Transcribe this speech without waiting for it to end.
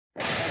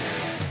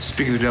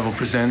Speak of the Devil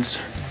presents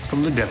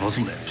From the Devil's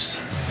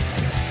Lips.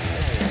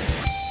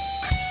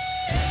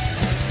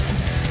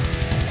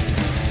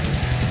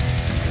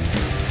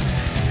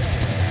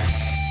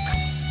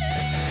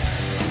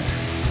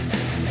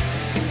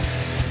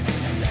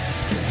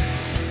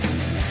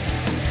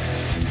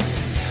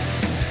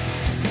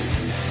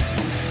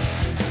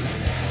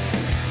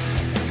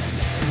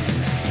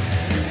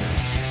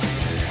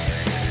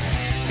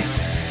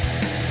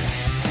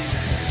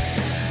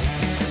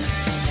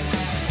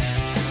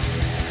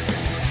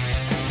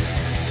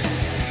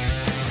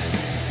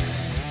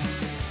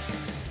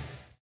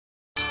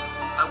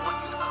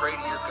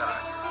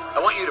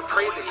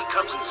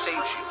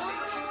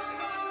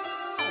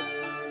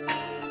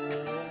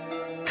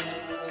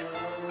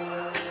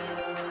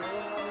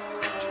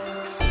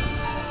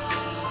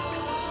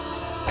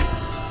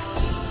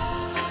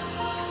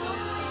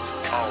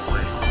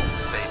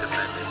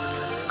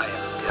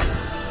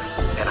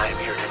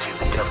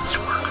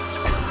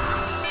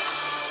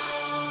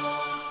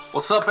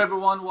 What's up,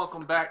 everyone?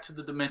 Welcome back to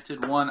the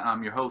Dememted1.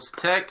 I'm your host,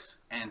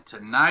 Tex, and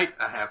tonight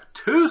I have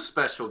two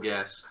special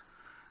guests.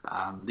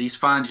 These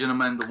fine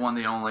gentlemen, the one,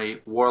 the only,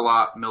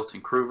 Warlock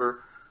Milton Kruger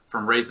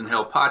from Raising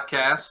Hell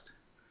Podcast,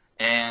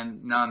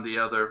 and none the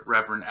other,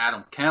 Reverend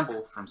Adam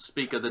Campbell from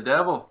Speak of the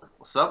Devil.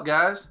 What's up,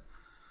 guys?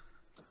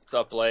 What's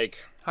up, Blake?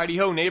 Heidi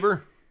ho,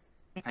 neighbor.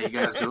 How you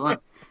guys doing?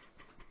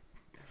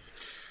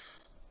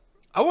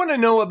 I want to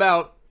know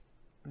about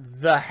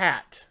the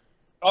hat.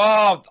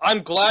 Oh,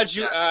 I'm glad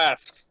you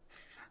asked.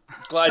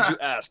 Glad you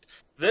asked.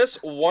 This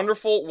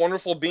wonderful,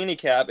 wonderful beanie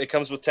cap, it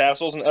comes with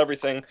tassels and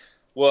everything,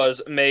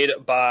 was made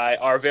by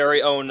our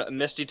very own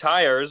Misty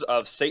Tires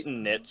of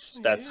Satan Knits.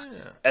 That's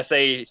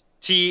S-A-T-A-N,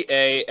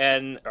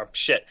 or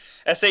shit,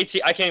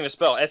 S-A-T, I can't even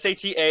spell,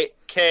 S-A-T-A-K-N-I-T-S.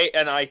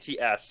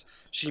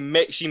 She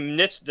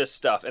knits this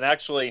stuff, and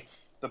actually,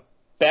 the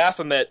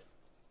Baphomet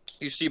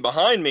you see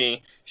behind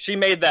me, she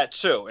made that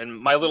too, and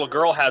my little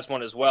girl has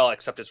one as well,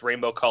 except it's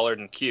rainbow colored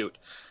and cute.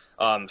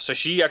 So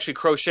she actually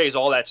crochets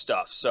all that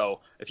stuff. So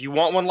if you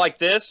want one like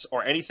this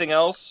or anything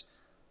else,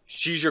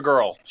 she's your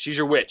girl. She's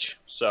your witch.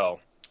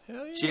 So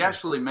Hell yeah. She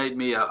actually made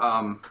me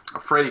a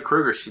Freddy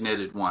Krueger. She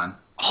knitted one.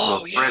 Oh,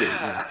 Freddy,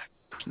 yeah.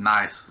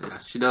 Nice. Yeah,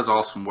 she does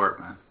awesome work,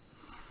 man.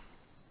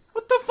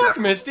 What the fuck,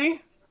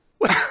 Definitely.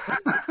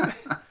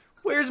 Misty?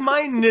 Where's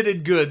my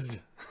knitted goods?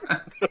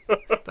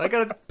 Do I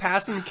gotta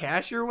pass some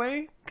cash your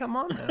way? Come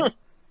on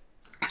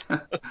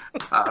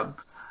now.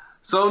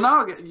 So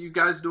now, you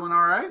guys doing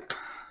all right?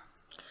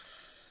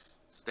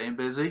 Staying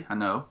busy, I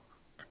know.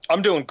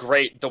 I'm doing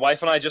great. The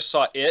wife and I just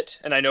saw It,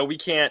 and I know we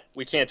can't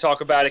talk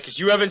about it because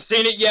you haven't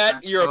seen it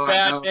yet. You're a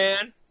bad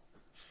man.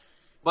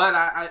 But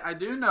I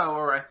do know,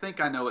 or I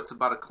think I know, it's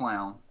about a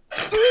clown.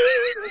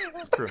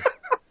 It's true.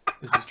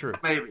 This is true.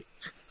 Maybe.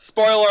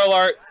 Spoiler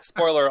alert.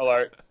 Spoiler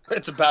alert.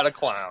 It's about a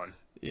clown.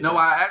 Yeah. No,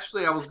 I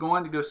was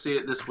going to go see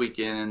it this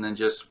weekend, and then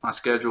just my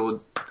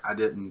schedule, I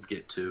didn't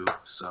get to.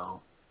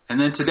 So, and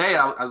then today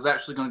I was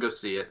actually going to go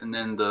see it, and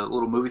then the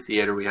little movie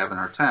theater we have in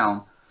our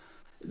town,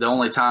 the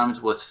only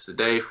times was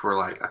today for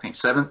like I think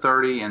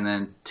 7:30 and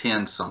then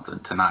 10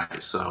 something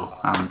tonight. So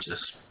I'm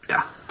just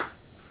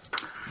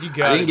You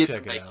gotta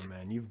check it out,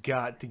 man. You've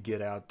got to get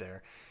out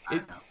there. I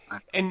know.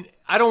 And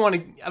I don't want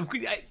to.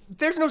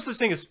 There's no such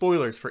thing as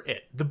spoilers for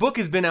It. The book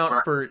has been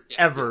out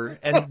forever,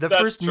 and the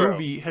That's first true.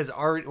 movie has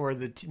already, or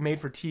the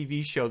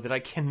made-for-TV show that I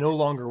can no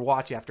longer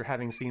watch after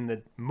having seen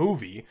the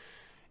movie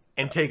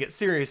and take it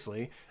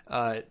seriously.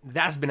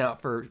 That's been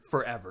out for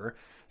forever.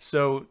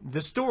 So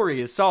the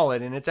story is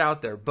solid and it's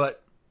out there,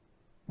 but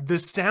the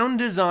sound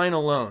design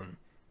alone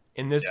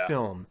in this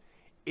film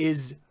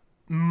is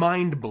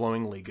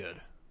mind-blowingly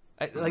good.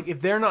 Like, if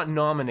they're not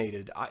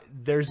nominated,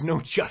 there's no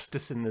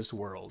justice in this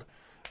world.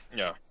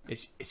 Yeah.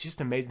 It's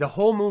just amazing. The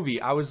whole movie,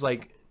 I was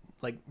like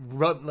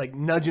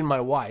nudging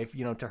my wife,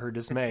 to her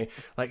dismay,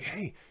 like,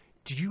 hey,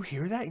 did you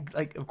hear that?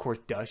 Like, of course,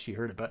 she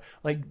heard it, but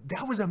like,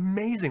 that was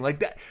amazing. Like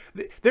that,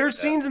 there are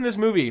scenes in this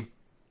movie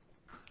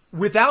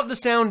without the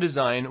sound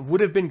design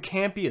would have been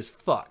campy as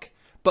fuck,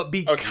 but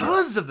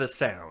because of the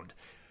sound,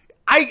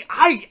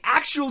 I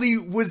actually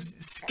was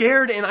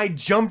scared and I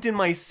jumped in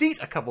my seat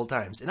a couple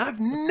times, and I've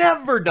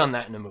never done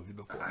that in a movie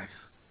before.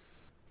 Nice.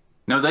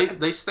 No,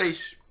 they stay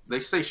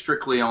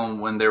strictly on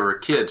when they were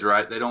kids,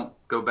 right? They don't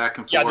go back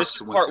and forth. Yeah, this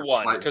is part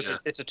one because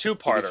it's a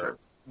two-parter.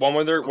 One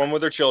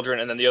with their children,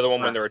 and then the other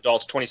one when they're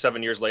adults.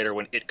 27 years later,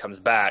 when It comes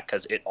back,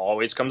 because it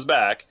always comes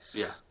back.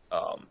 Yeah.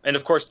 And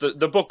of course,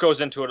 the book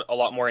goes into it a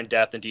lot more in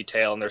depth and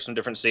detail, and there's some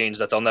different scenes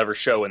that they'll never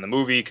show in the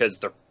movie because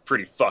they're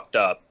pretty fucked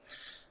up.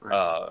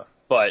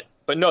 Right.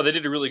 But no, they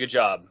did a really good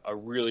job,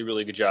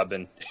 really good job,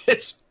 and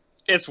it's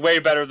way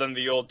better than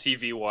the old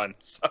TV one.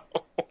 So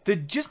the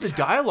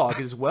dialogue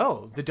as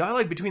well. The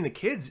dialogue between the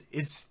kids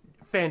is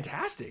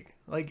fantastic.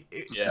 Like,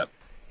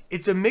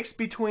 it's a mix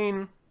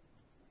between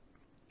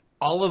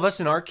all of us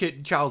in our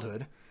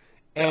childhood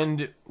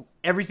and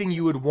everything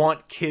you would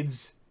want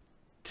kids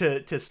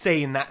to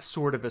say in that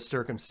sort of a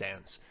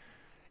circumstance.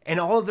 And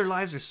all of their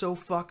lives are so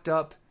fucked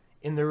up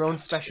in their own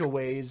special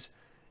ways.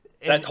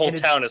 That whole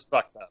town is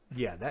fucked up.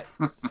 Yeah, that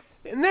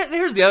And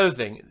here's the other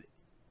thing.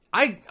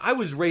 I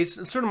was raised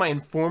sort of my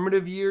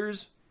informative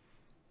years.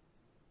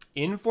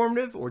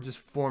 Informative or just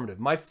formative?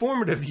 My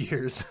formative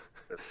years,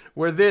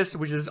 where this,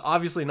 which is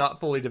obviously not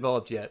fully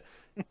developed yet,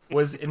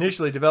 was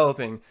initially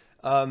developing.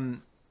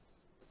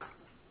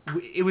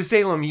 It was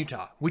Salem,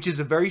 Utah, which is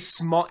a very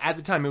small, at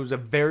the time, it was a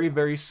very,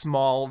 very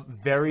small,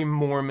 very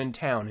Mormon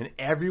town. And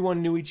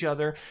everyone knew each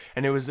other.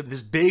 And it was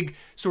this big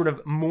sort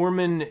of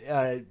Mormon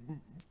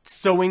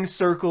sewing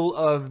circle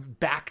of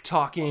back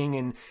talking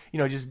and,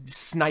 just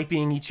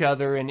sniping each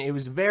other. And it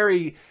was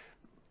very,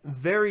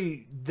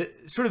 very,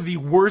 sort of the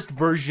worst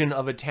version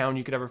of a town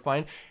you could ever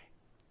find.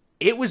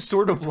 It was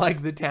sort of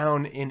like the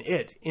town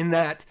in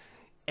that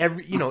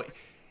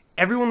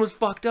everyone was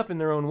fucked up in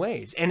their own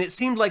ways. And it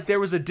seemed like there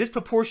was a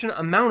disproportionate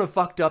amount of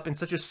fucked up in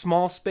such a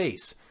small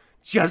space,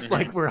 just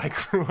like where I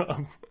grew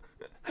up.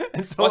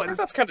 And so I think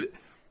that's kind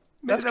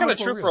of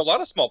true for a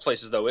lot of small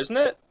places, though, isn't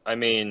it? I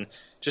mean,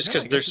 just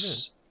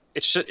because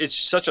it's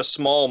such a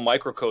small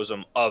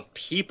microcosm of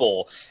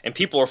people, and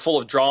people are full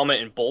of drama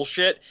and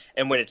bullshit.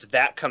 And when it's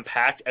that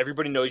compact,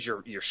 everybody knows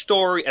your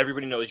story,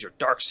 everybody knows your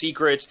dark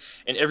secrets,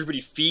 and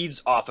everybody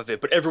feeds off of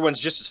it. But everyone's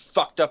just as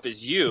fucked up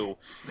as you.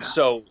 Yeah.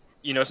 So,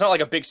 it's not like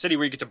a big city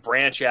where you get to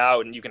branch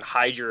out and you can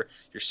hide your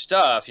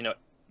stuff.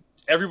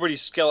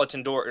 Everybody's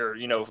skeleton door or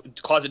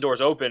closet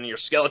doors open, and your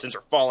skeletons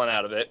are falling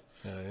out of it.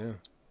 Yeah.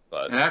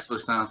 But it actually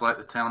sounds like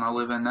the town I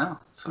live in now.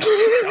 So.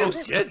 Oh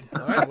shit!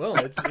 All right, well,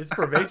 it's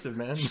pervasive,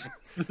 man.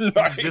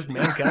 Nice. It's just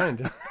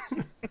mankind.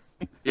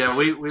 Yeah,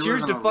 we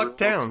cheers live to in fuck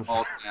towns.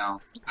 Small town.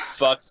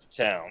 Fuck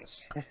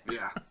towns.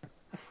 Yeah.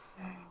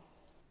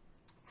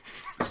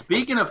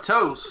 Speaking of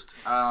toast,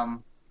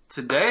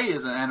 today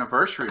is an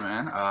anniversary,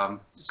 man. Of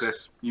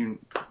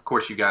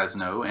course, you guys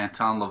know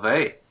Anton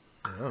LaVey.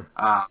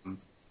 Yeah.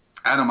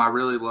 Adam, I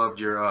really loved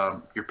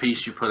your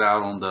piece you put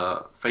out on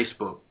the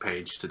Facebook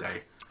page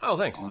today. Oh,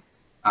 thanks.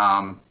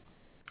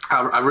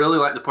 I really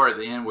like the part at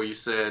the end where you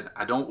said,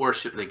 I don't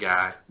worship the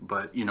guy,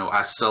 but,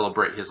 I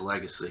celebrate his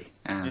legacy.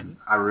 And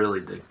I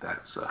really dig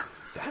that. So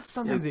that's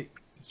something that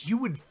you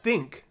would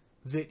think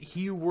that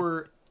he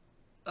were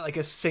like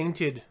a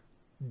sainted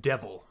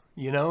devil,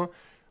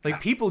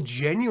 Like, people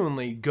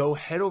genuinely go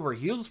head over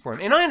heels for him.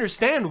 And I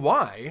understand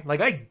why.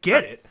 Like, I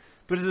get it.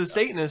 But as a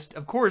Satanist,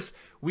 of course,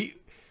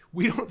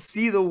 we don't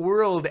see the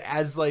world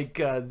as like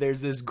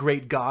there's this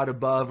great God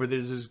above, or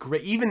there's this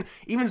great even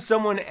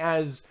someone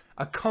as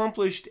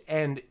accomplished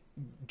and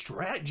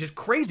just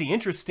crazy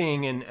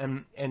interesting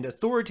and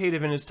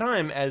authoritative in his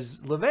time as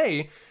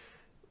LaVey.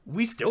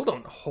 We still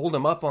don't hold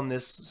him up on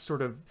this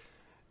sort of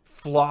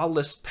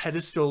flawless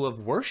pedestal of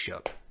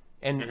worship,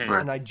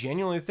 and I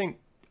genuinely think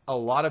a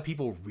lot of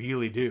people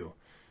really do.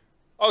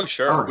 Oh,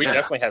 sure. We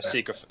definitely have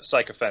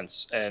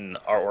sycophants in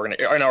our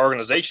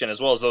organization,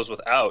 as well as those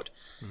without,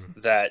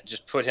 that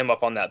just put him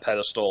up on that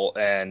pedestal,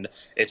 and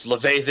it's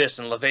LaVey this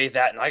and LaVey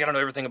that, and I gotta know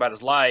everything about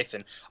his life.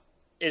 And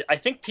I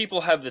think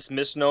people have this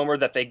misnomer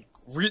that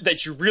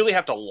that you really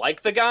have to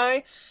like the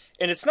guy,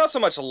 and it's not so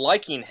much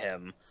liking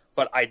him,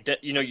 but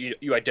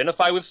you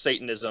identify with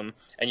Satanism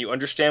and you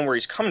understand where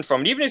he's coming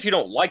from. And even if you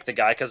don't like the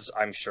guy, because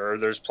I'm sure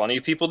there's plenty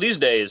of people these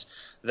days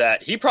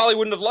that he probably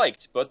wouldn't have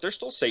liked, but they're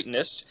still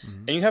Satanists.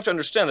 And you have to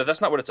understand that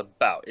that's not what it's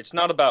about. It's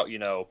not about,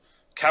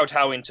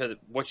 kowtowing to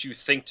what you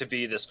think to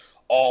be this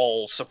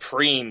all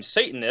supreme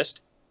Satanist.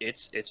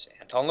 It's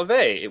Anton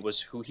LaVey. It was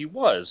who he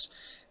was.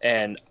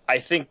 And I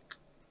think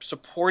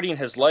supporting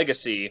his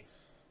legacy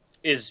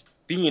is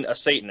being a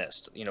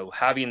Satanist,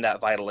 having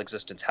that vital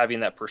existence,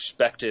 having that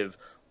perspective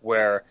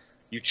where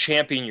you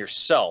champion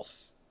yourself,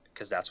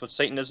 because that's what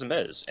Satanism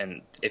is.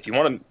 And if you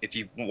want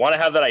to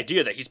have that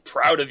idea that he's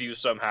proud of you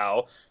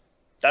somehow,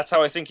 that's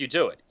how I think you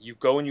do it. You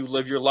go and you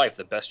live your life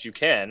the best you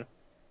can,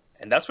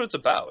 and that's what it's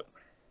about.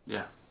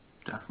 Yeah,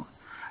 definitely.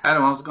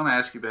 Adam, I was going to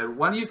ask you, Ben,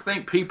 why do you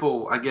think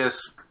people, I guess,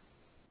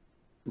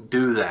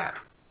 do that?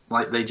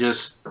 Like, they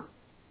just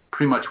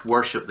pretty much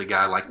worship the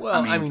guy. Like,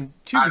 well, to be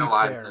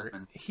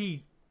fair,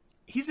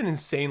 he's an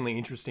insanely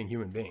interesting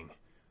human being.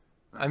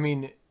 I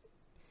mean,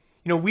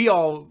 we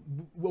all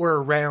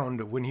were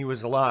around when he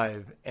was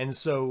alive, and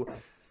so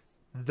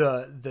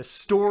the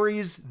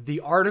stories, the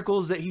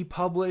articles that he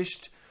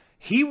published,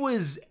 he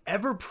was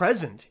ever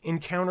present in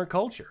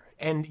counterculture,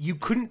 and you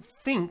couldn't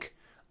think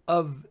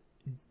of,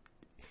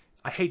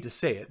 I hate to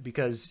say it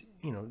because,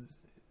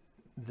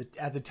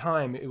 at the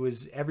time it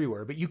was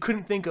everywhere, but you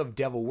couldn't think of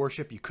devil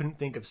worship, you couldn't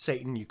think of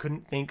Satan, you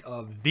couldn't think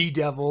of the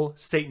devil,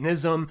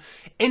 Satanism,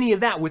 any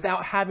of that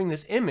without having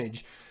this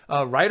image,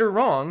 right or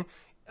wrong.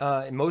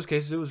 In most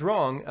cases it was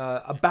wrong,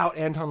 about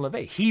Anton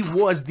LaVey. He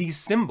was the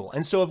symbol.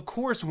 And so, of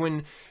course,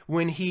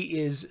 when he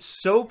is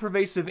so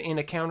pervasive in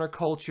a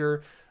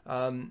counterculture,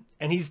 and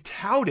he's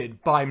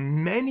touted by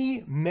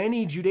many,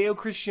 many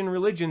Judeo-Christian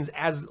religions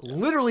as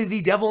literally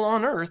the devil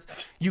on earth,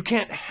 you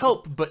can't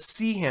help but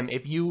see him,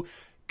 if you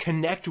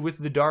connect with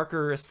the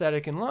darker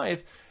aesthetic in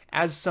life,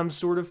 as some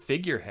sort of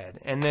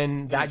figurehead. And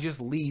then that just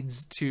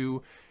leads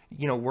to,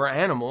 we're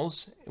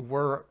animals,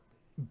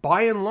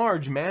 by and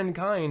large,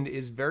 mankind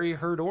is very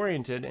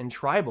herd-oriented and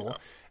tribal.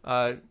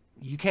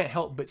 you can't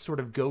help but sort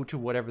of go to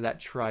whatever that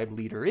tribe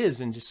leader is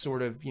and just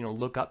sort of,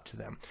 look up to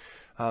them.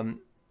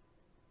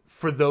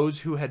 For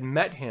those who had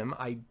met him,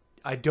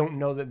 I don't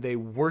know that they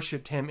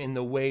worshipped him in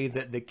the way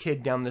that the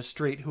kid down the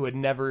street who had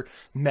never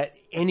met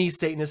any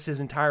Satanist his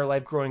entire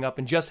life growing up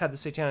and just had the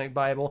Satanic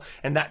Bible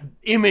and that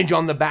image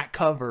on the back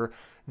cover,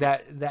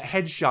 that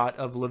headshot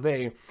of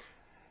LaVey,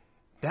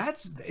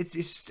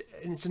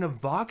 it's an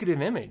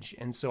evocative image.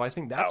 And so I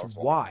think that's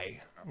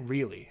why,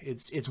 really.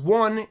 It's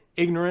one,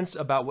 ignorance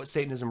about what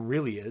Satanism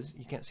really is.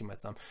 You can't see my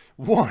thumb.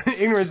 One,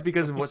 ignorance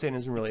because of what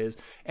Satanism really is.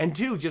 And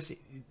two, just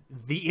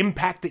the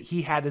impact that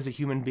he had as a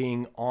human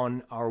being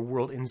on our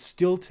world, and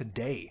still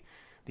today,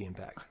 the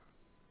impact.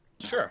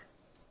 Sure.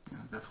 Yeah,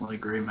 definitely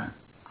agree, man.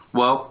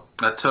 Well,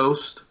 a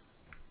toast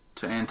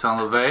to Anton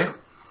LaVey.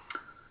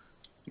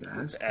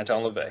 Guys.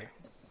 Anton LaVey.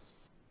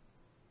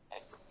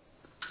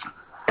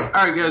 All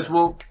right, guys.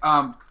 Well,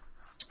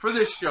 for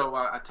this show,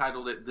 I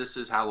titled it "This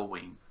Is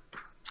Halloween,"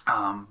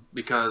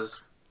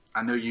 because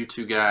I know you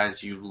two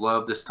guys, you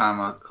love this time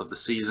of the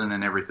season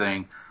and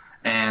everything,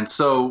 and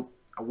so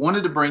I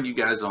wanted to bring you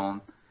guys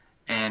on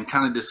and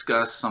kind of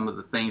discuss some of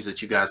the things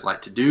that you guys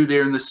like to do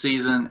during the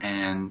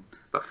season.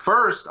 But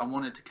first, I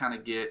wanted to kind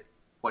of get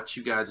what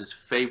you guys'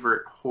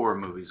 favorite horror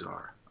movies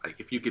are. Like,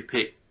 if you could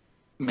pick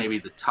maybe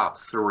the top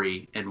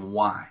 3 and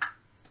why.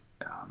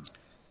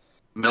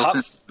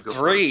 Milton, top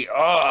 3.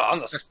 On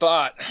the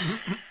spot.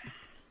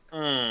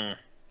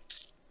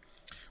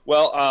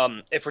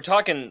 Well, if we're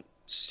talking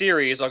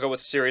series, I'll go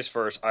with series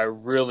first. I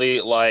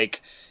really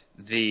like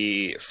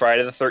the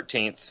Friday the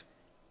 13th.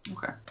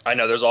 Okay. I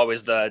know there's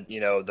always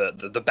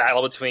the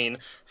battle between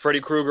Freddy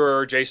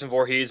Krueger, Jason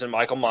Voorhees, and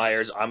Michael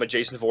Myers. I'm a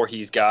Jason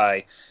Voorhees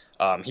guy.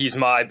 He's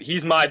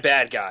my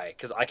bad guy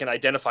because I can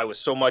identify with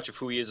so much of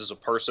who he is as a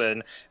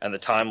person and the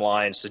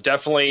timeline. So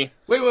definitely.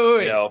 Wait.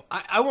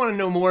 I want to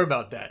know more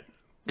about that.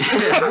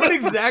 What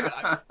exactly?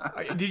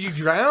 Did you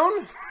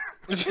drown?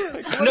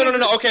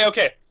 No.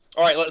 Okay.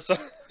 All right. So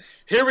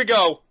here we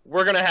go.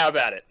 We're gonna have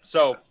at it.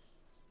 So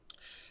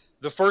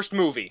the first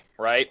movie,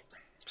 right?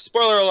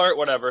 Spoiler alert.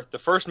 Whatever. The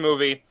first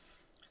movie.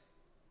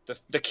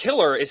 The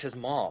killer is his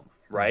mom,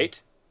 right?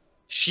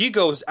 She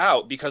goes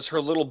out because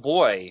her little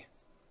boy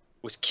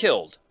was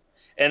killed,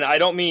 and I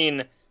don't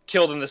mean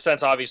killed in the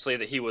sense, obviously,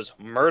 that he was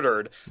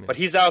murdered, but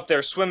he's out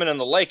there swimming in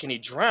the lake and he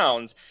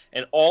drowns,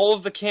 and all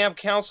of the camp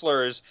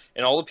counselors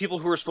and all the people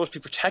who are supposed to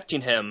be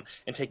protecting him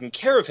and taking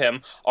care of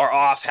him are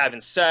off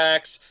having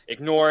sex,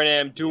 ignoring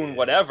him, doing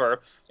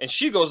whatever, and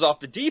she goes off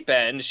the deep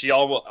end. She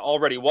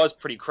already was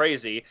pretty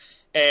crazy,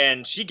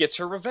 and she gets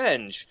her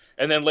revenge.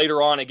 And then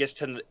later on, it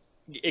gets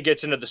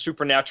into the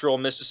supernatural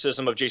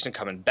mysticism of Jason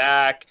coming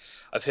back,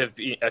 of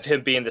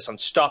him being this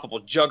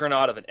unstoppable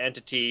juggernaut of an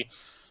entity.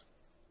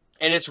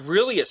 And it's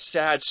really a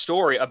sad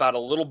story about a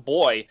little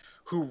boy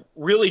who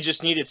really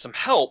just needed some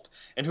help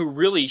and who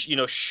really,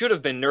 should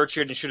have been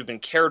nurtured and should have been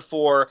cared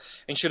for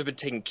and should have been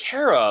taken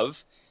care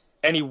of,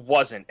 and he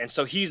wasn't. And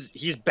so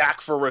he's back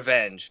for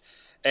revenge.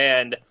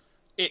 And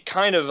it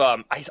kind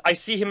of I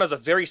see him as a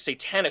very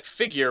satanic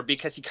figure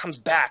because he comes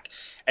back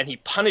and he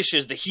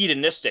punishes the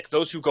hedonistic,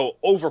 those who go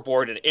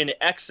overboard and in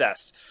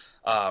excess.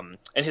 And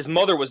his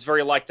mother was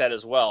very like that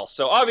as well.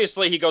 So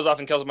obviously he goes off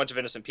and kills a bunch of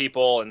innocent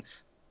people and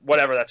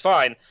whatever, that's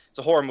fine. It's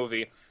a horror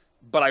movie.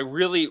 But I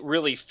really,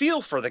 really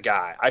feel for the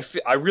guy.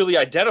 I really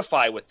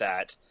identify with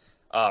that,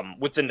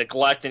 with the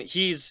neglect. And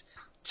he's,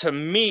 to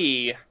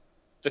me,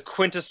 the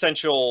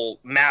quintessential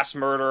mass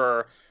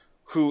murderer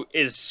who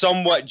is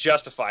somewhat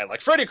justified.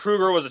 Like, Freddy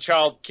Krueger was a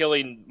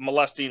child-killing,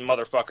 molesting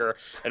motherfucker,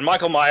 and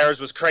Michael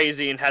Myers was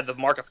crazy and had the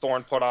Mark of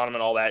Thorn put on him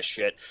and all that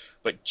shit.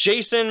 But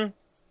Jason,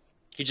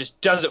 he just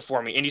does it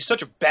for me, and he's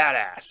such a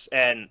badass.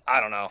 And I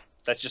don't know.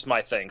 That's just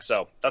my thing.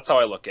 So that's how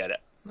I look at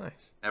it. Nice.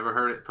 Never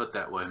heard it put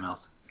that way,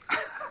 Milton.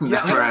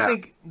 Yeah, I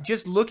think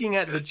just looking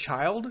at the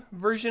child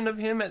version of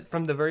him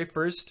from the very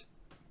first,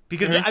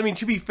 because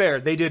to be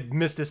fair, they did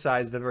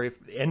mysticize the very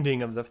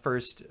ending of the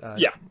first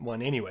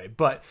one anyway.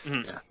 But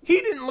he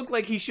didn't look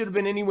like he should have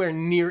been anywhere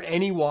near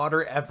any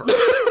water ever.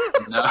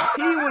 No.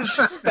 He was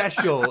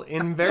special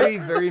in very,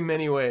 very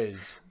many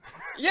ways.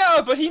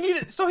 Yeah, but he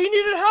needed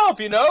help.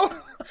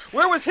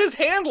 Where was his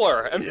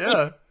handler?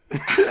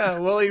 Yeah,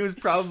 well, he was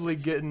probably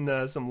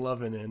getting some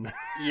loving in.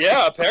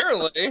 Yeah,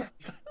 apparently.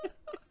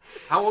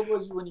 How old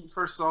was you when you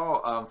first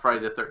saw Friday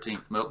the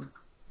 13th, Milton?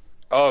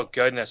 Oh,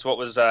 goodness. What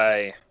was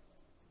I?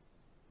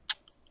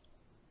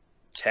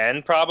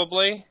 10,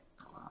 probably.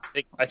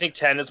 I think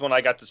 10 is when I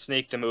got to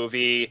sneak the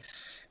movie.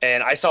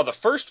 And I saw the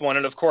first one,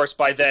 and of course,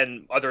 by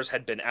then, others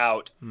had been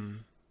out.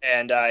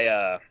 And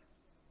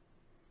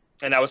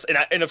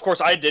And of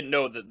course, I didn't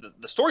know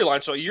the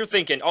storyline, so you're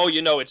thinking,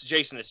 it's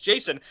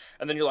Jason,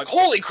 and then you're like,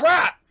 holy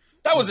crap,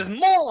 that was his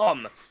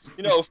mom!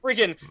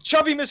 Freaking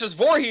chubby Mrs.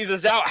 Voorhees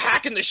is out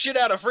hacking the shit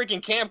out of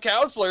freaking camp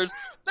counselors.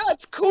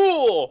 That's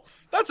cool!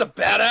 That's a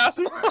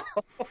badass mom!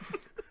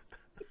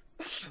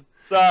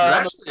 There's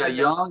actually a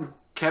young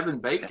Kevin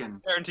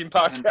Bacon parenting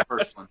podcast in the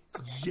first one.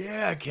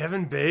 Yeah,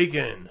 Kevin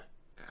Bacon.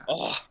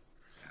 Oh,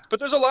 but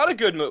there's a lot of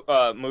good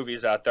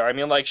movies out there. I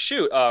mean, like,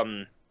 shoot,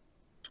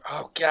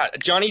 Oh God,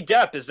 Johnny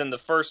Depp is in the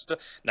first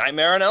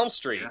Nightmare on Elm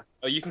Street.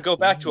 Yeah. You can go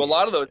back to a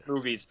lot of those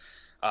movies.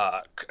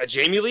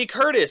 Jamie Lee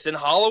Curtis in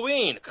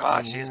Halloween.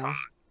 God, she's hot.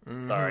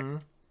 Sorry,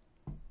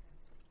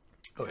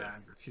 Oh yeah,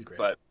 she's great.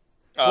 but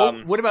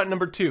Well, what about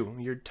number 2?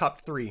 Your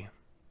top 3?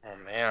 oh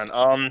man,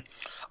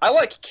 I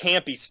like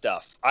campy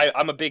stuff.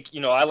 I'm a big,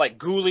 I like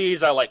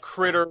Ghoulies. I like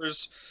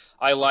Critters.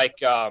 I like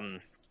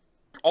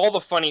all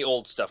the funny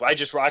old stuff. I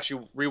just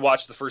actually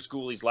rewatched the first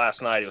Ghoulies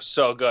last night. It was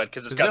so good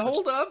because it's Does got it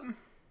hold up?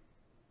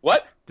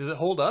 What? Does it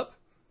hold up?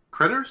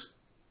 Critters?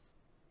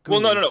 Well,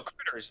 no.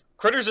 Critters.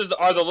 Critters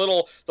are the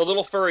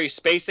little furry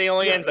space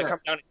aliens that come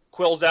down and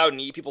quills out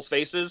and eat people's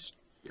faces.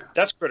 Yeah.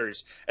 That's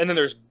Critters. And then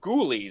there's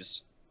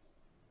Ghoulies,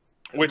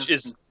 which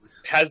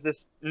has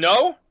this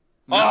no.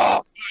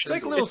 Oh, It's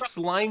like little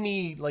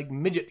slimy, like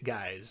midget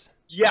guys.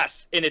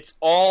 yes, and it's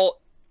all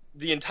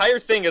the entire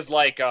thing is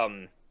like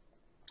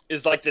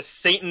this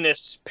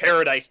Satanist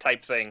paradise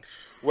type thing,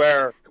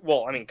 where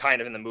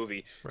kind of in the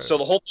movie. Right. So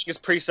the whole thing is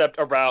precept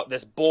about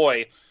this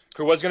boy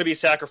who was going to be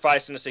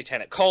sacrificed in a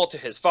satanic cult to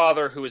his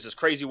father, who is this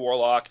crazy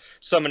warlock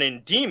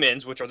summoning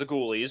demons, which are the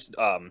Ghoulies.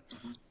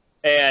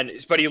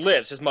 But he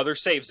lives. His mother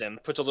saves him,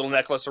 puts a little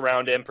necklace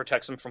around him,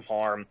 protects him from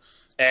harm.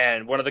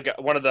 And one of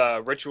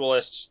the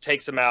ritualists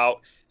takes him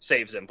out,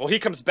 saves him. Well, he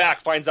comes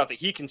back, finds out that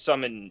he can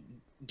summon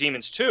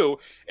demons too,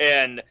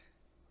 and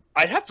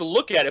I'd have to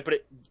look at it,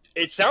 but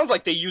it sounds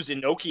like they used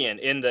Enochian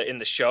in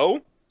the show.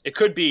 It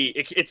could be.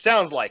 It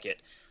sounds like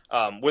it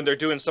when they're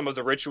doing some of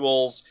the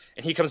rituals,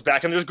 and he comes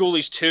back, and there's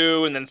Ghoulies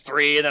 2, and then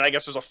 3, and then I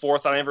guess there's a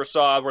 4th I never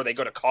saw where they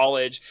go to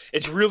college.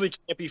 It's really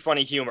campy,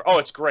 funny humor. Oh,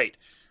 it's great.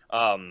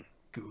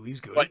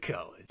 Ghoulies go to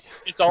college.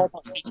 It's all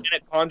about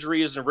satanic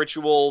conjuries and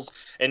rituals,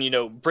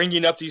 and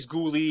bringing up these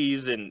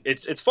Ghoulies, and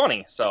it's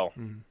funny. So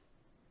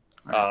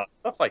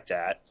stuff like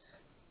that.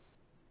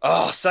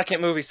 Oh,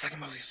 second movie. Fuck.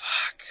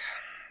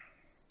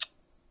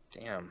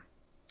 Damn.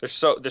 There's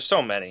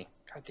so many.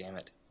 God damn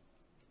it.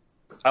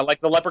 I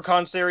like the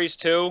Leprechaun series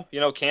too.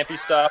 Campy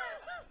stuff.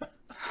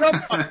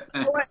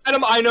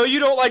 Adam, I know you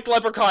don't like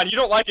Leprechaun. You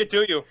don't like it,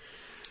 do you?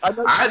 I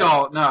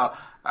don't know.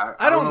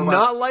 I don't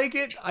not like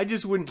it. I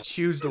just wouldn't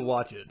choose to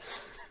watch it.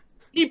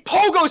 He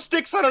pogo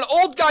sticks on an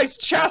old guy's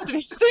chest and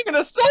he's singing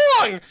a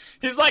song.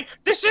 He's like,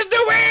 "This is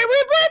the way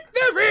we break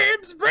the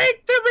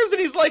ribs," and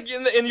he's like,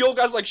 and the old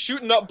guy's like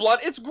shooting up blood.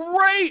 It's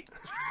great.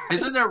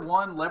 Isn't there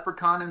one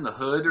Leprechaun in the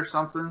Hood or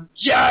something?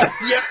 Yes.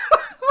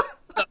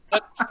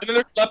 And then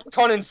there's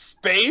Leprechaun in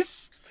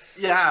space.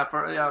 Yeah,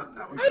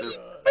 that one too.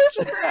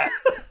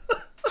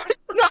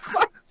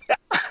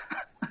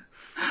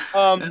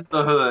 In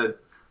the Hood.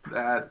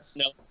 That's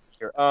no.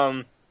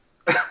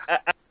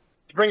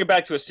 To bring it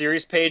back to a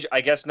serious page,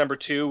 I guess number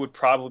 2 would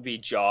probably be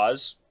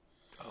Jaws.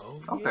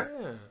 Oh okay.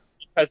 Yeah.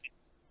 Because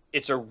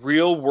it's a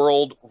real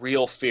world,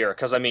 real fear.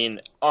 Because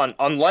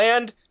on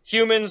land,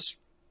 humans,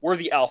 we're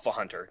the alpha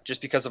hunter,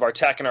 just because of our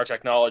tech and our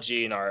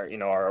technology and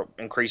our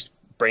increased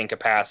brain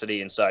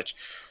capacity and such.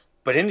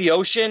 But in the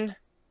ocean,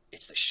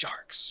 it's the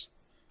sharks.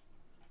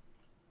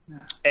 Yeah.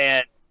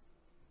 And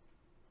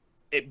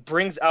it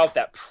brings out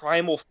that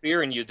primal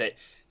fear in you that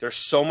there's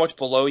so much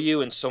below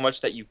you and so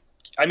much that you.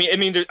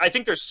 I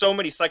think there's so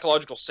many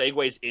psychological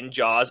segues in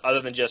Jaws, other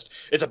than just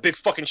it's a big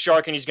fucking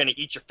shark and he's going to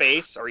eat your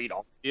face or eat all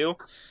of you.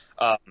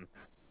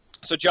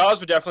 So Jaws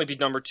would definitely be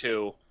number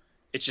 2.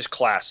 It's just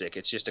classic.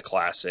 It's just a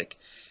classic.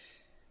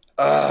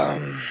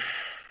 I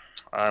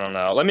don't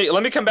know. Let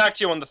me come back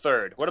to you on the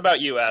 3rd. What about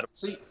you, Adam?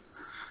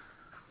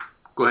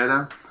 Go ahead,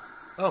 Adam.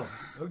 Oh,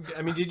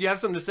 did you have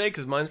something to say?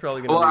 Because mine's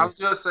probably going to be... I was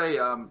going to say,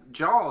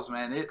 Jaws,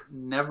 man, it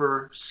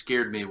never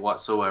scared me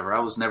whatsoever. I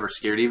was never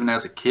scared, even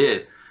as a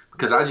kid,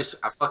 because I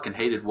fucking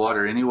hated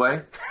water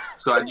anyway.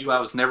 So I knew I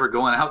was never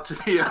going out to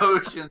the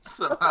ocean.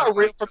 So I was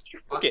like,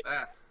 fuck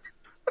that.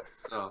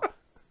 So,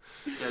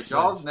 yeah,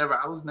 Jaws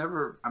I was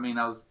never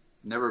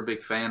a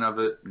big fan of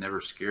it, never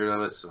scared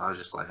of it. So I was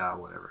just like,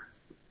 whatever.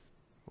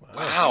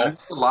 Wow.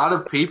 A lot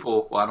of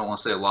people, well, I don't want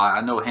to say a lot.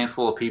 I know a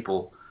handful of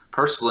people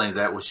personally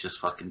that was just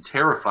fucking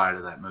terrified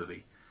of that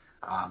movie.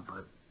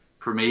 But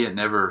for me, it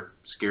never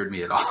scared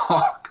me at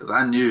all because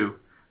I knew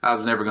I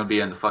was never going to be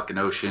in the fucking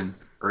ocean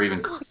or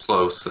even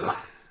close. So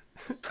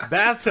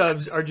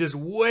bathtubs are just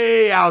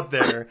way out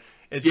there.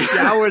 It's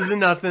showers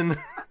and nothing.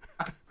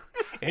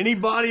 Any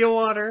body of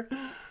water.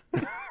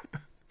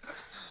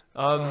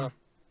 I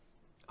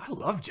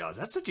love Jaws.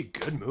 That's such a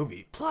good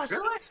movie. Plus,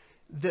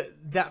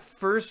 that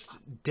first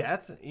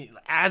death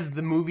as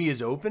the movie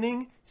is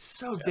opening,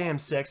 so damn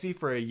sexy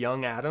for a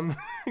young Adam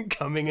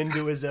coming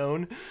into his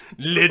own,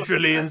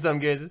 literally in some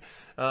cases.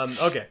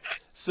 Okay,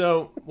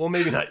 so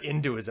maybe not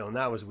into his own.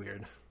 That was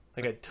weird.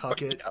 Like a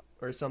tuck it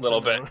or something. A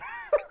little bit.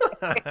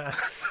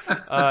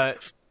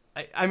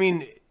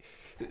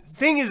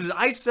 Thing is,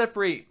 I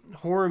separate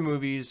horror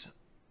movies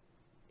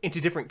into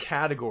different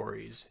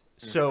categories.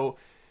 So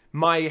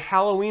my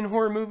Halloween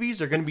horror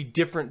movies are going to be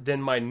different than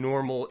my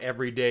normal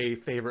everyday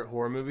favorite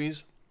horror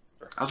movies.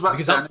 I was about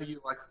to say, I know you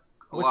like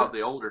a lot of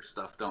the older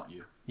stuff, don't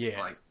you?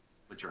 Yeah. Like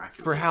with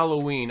Dracula. For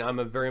Halloween,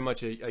 I'm very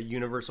much a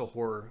universal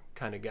horror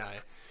kind of guy.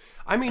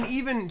 I mean,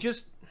 even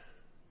just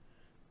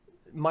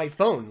my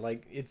phone.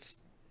 Like it's,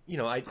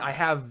 I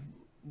have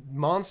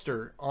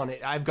Monster on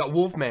it. I've got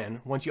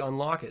Wolfman once you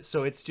unlock it.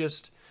 So it's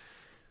just,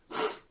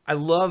 I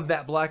love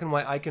that black and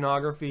white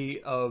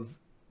iconography of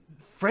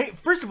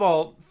First of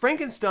all,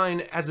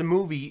 Frankenstein as a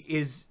movie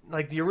is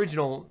like the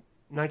original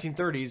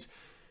 1930s.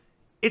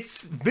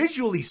 It's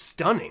visually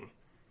stunning.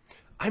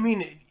 I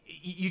mean,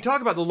 you talk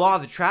about the law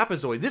of the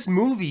trapezoid. This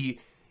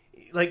movie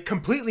like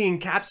completely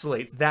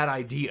encapsulates that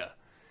idea.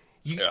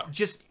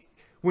 Just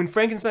when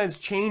Frankenstein's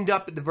chained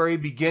up at the very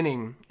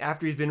beginning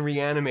after he's been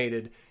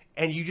reanimated,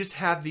 and you just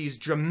have these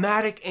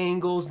dramatic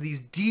angles, these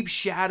deep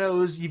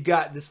shadows. You've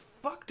got this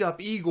fucked up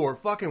Igor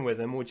fucking with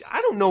him, which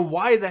I don't know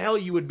why the hell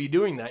you would be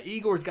doing that.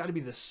 Igor's got to be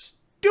the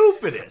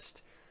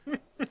stupidest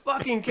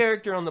fucking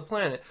character on the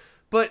planet.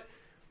 But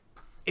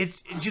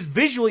it's just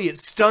visually,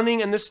 it's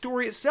stunning, and the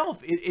story itself,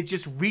 it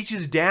just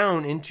reaches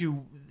down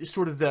into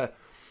sort of the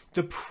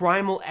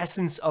primal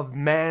essence of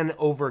man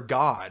over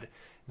God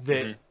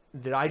that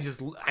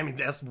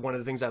that's one of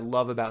the things I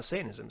love about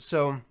Satanism.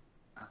 So,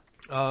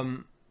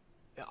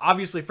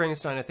 obviously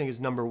Frankenstein I think is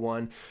number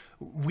one.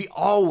 We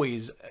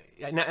always,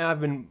 and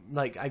I've been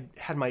like, I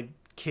had my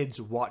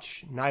kids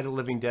watch Night of the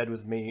Living Dead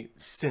with me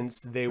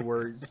since they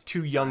were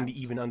too young to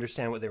even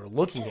understand what they were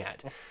looking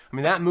at. I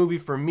mean, that movie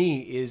for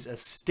me is a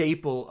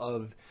staple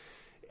of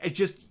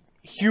just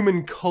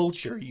human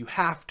culture. You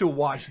have to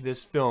watch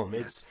this film.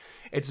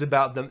 It's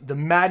about the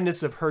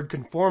madness of herd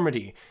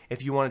conformity,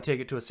 if you want to take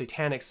it to a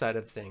satanic side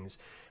of things.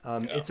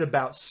 It's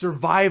about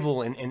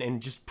survival and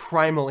just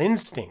primal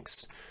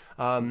instincts.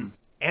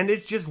 And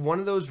it's just one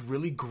of those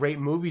really great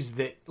movies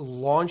that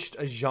launched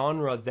a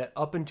genre that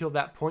up until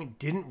that point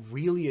didn't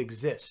really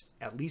exist,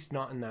 at least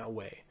not in that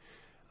way.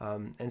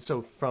 And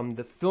so from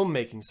the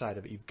filmmaking side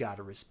of it, you've got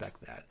to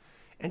respect that.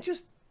 And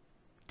just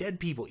dead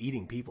people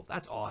eating people,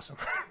 that's awesome.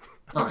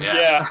 Oh, yeah.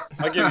 Yeah,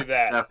 I'll give you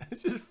that.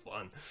 It's just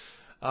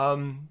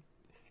fun.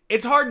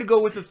 It's hard to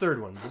go with the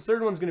third one. The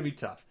third one's going to be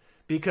tough.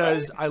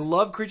 Because I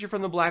love Creature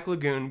from the Black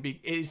Lagoon.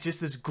 It's just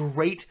this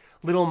great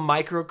little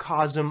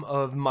microcosm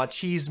of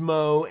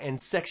machismo and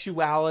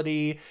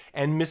sexuality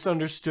and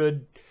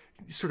misunderstood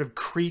sort of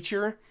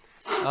creature.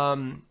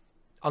 On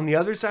the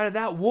other side of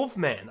that,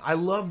 Wolfman. I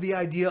love the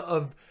idea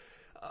of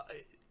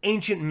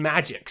ancient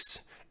magics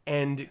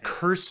and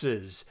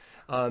curses.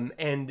 I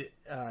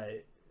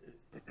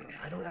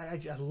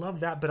love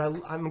that, but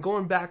I'm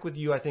going back with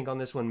you, I think, on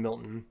this one,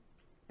 Milton.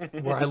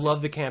 Where I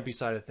love the campy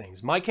side of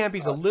things. My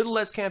campy's a little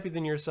less campy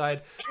than your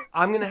side.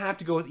 I'm going to have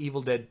to go with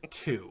Evil Dead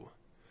 2.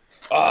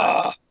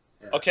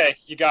 Okay,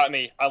 you got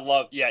me. I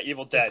love,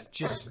 Evil Dead. It's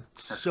just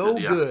so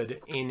good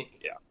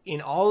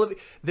in all of it.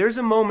 There's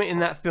a moment in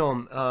that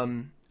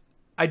film,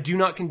 I do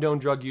not condone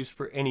drug use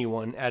for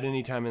anyone at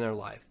any time in their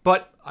life,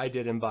 but I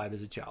did imbibe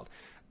as a child.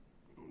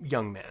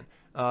 Young man.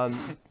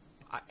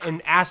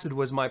 And acid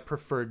was my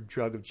preferred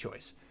drug of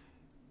choice.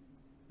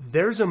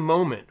 There's a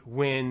moment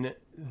when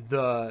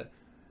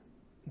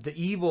the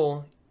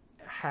evil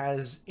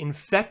has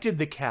infected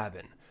the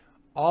cabin.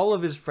 All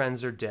of his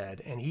friends are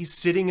dead, and he's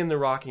sitting in the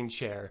rocking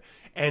chair,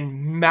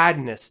 and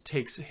madness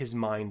takes his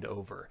mind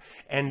over.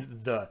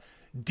 And the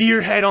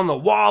deer head on the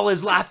wall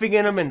is laughing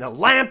at him, and the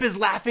lamp is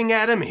laughing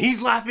at him, and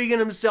he's laughing at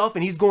himself,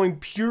 and he's going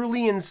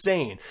purely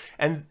insane.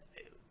 And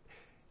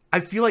I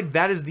feel like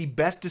that is the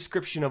best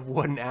description of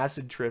what an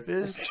acid trip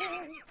is.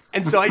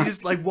 And so I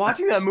just, like,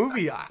 watching that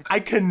movie, I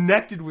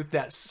connected with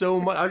that so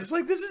much. I was just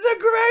like, this is the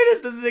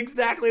greatest. This is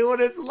exactly what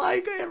it's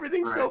like.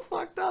 Everything's so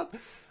fucked up.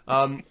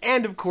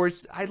 And, of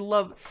course, I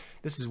love...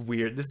 This is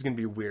weird. This is going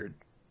to be weird.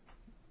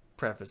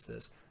 Preface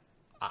this.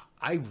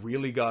 I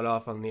really got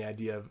off on the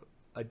idea of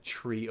a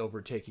tree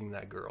overtaking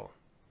that girl.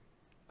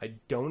 I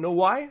don't know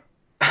why.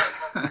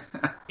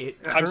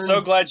 I'm so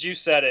glad you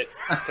said it,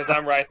 because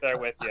I'm right there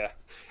with you.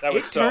 That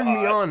was so hot. It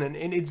turned me on,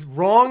 and it's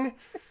wrong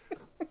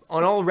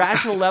on all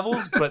rational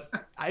levels, but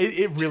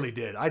it really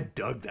did. I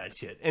dug that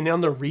shit. And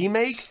on the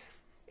remake,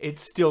 it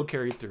still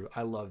carried through.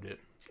 I loved it.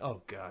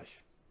 Oh, gosh.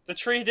 The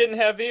tree didn't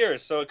have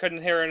ears, so it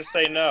couldn't hear her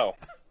say no.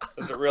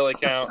 Does it really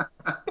count?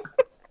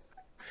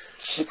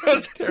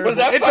 was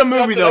that it's a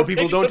movie, though.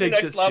 People don't take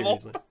shit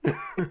seriously.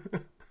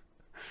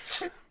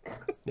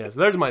 Yeah, so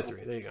there's my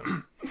three. There you go.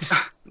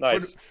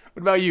 Nice.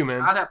 What about you,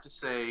 man? I'd have to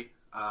say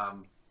A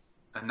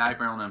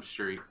Nightmare on Elm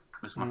Street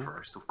was my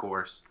first, of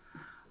course.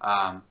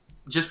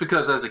 Just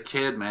because as a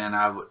kid, man,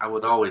 I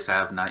would always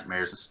have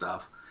nightmares and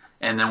stuff.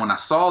 And then when I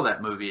saw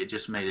that movie, it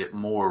just made it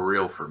more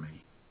real for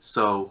me.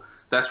 So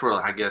that's where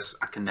I guess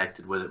I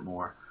connected with it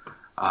more.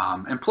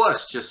 And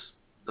plus, just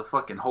the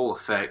fucking whole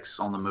effects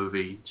on the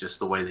movie, just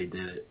the way they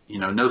did it. You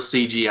know, no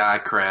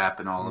CGI crap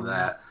and all of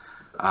that.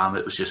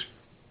 It was just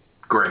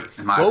great,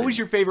 in my opinion. What was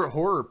your favorite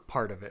horror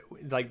part of it?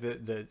 Like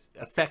the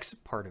effects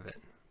part of it?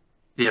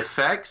 The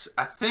effects?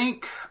 I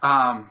think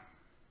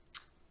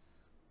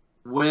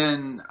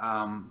when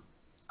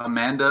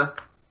Amanda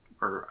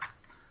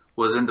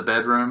was in the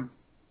bedroom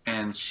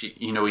and she,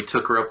 you know, he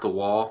took her up the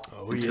wall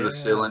into the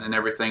ceiling and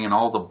everything, and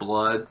all the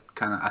blood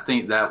I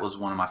think that was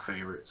one of my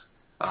favorites.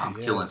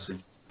 Killing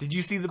scene. Did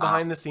you see the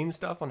behind the scenes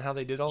stuff on how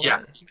they did all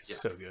that? Yeah.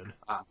 So good.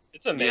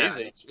 It's amazing.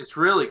 Yeah, it's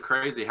really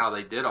crazy how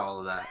they did all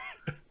of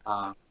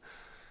that.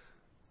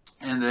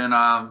 And then,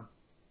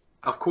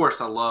 of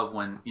course, I love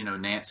when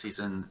Nancy's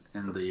in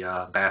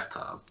the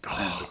bathtub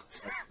and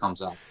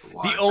comes out the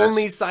water. The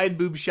only side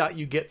boob shot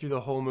you get through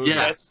the whole movie.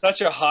 Yeah. It's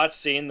such a hot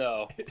scene,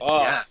 though.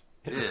 Oh, Yeah,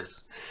 it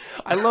is.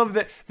 I love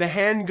that the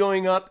hand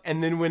going up,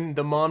 and then when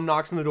the mom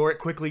knocks on the door, it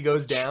quickly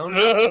goes down.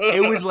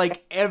 It was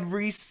like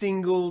every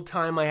single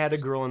time I had a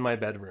girl in my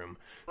bedroom.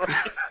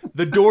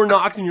 The door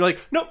knocks, and you're like,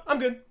 "Nope, I'm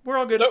good. We're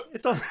all good. Nope.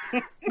 It's all.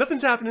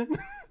 Nothing's happening."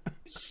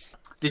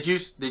 Did you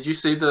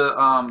see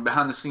the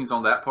behind the scenes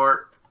on that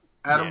part,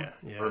 Adam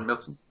Yeah. or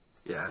Milton?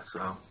 Yeah,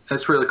 so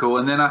that's really cool.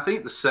 And then I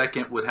think the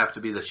second would have to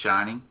be The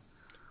Shining.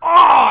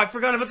 Oh, I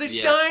forgot about The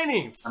Yes.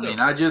 Shining. I mean,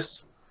 I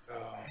just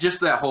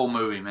that whole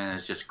movie, man,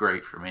 is just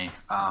great for me.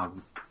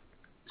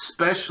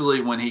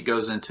 Especially when he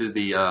goes into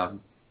the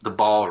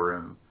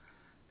ballroom,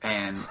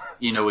 and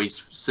he's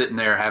sitting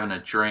there having a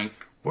drink.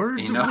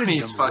 Words of and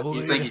wisdom,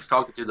 you think he's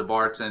talking to the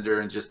bartender,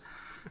 and just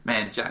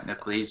Jack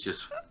Nicholson, he's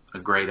just a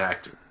great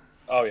actor.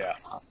 oh yeah.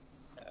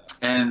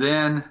 And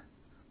then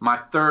my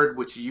third,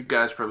 which you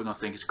guys probably gonna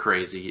think is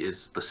crazy,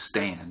 is The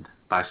Stand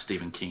by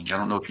Stephen King. I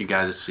don't know if you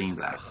guys have seen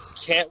that.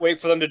 Can't wait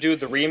for them to do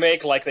the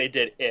remake like they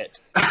did It.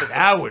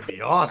 That would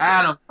be awesome.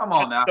 Adam, come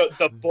on now.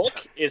 The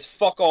book is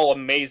fuck all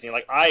amazing.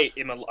 Like I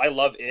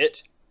love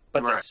It,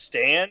 but Right. The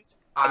Stand.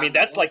 I mean,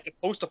 that's like the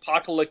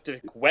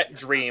post-apocalyptic wet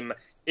dream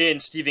in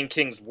Stephen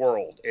King's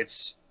world.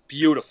 It's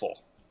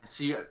beautiful.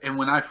 See, and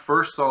when I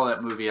first saw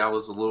that movie, I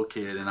was a little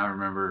kid, and I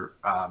remember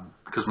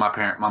because my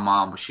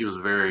mom, she was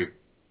a very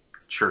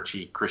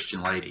churchy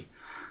Christian lady.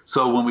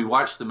 So when we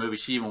watched the movie,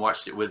 she even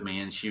watched it with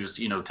me, and she was,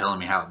 telling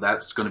me how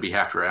that's going to be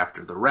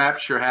after the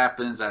rapture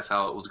happens. That's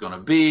how it was going to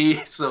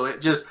be. So it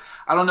just,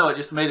 I don't know, it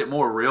just made it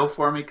more real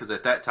for me because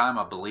at that time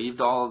I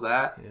believed all of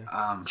that.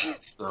 Yeah.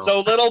 So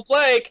little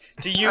Blake,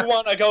 do you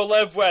want to go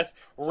live with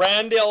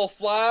Randall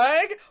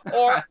Flagg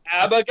or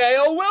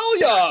Abigail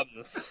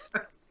Williams?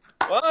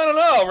 Well, I don't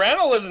know.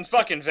 Randall lives in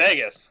fucking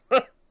Vegas.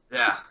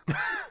 yeah,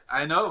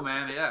 I know,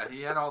 man. Yeah,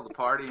 he had all the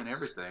party and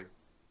everything.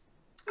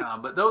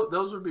 But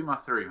those would be my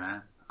three,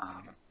 man.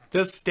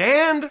 The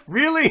Stand,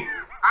 really?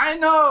 I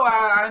know.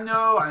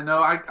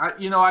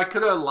 I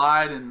could have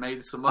lied and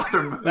made some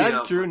other movie.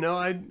 That's true. No,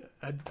 I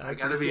got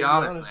to be appreciate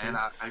honest, the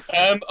honesty.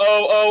 man.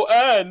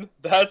 Moon.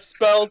 That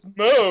spells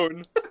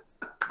moon.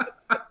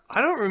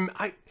 I don't remember.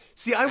 I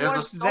There's a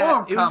watched storm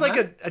that. It was like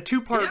coming. a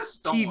two-part Yes,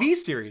 storm. TV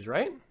series,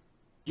 right?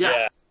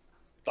 Yeah.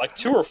 Like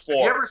 2 or 4.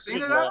 Have you ever seen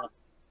was it, Adam? long,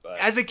 but-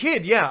 As a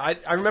kid, yeah,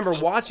 I remember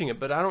watching it,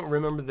 but I don't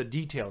remember the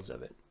details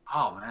of it.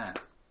 Oh man,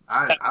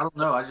 I don't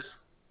know. I just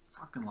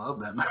fucking love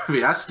that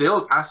movie.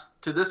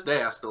 To this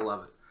day, I still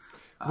love it.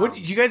 What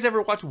did you guys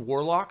ever watch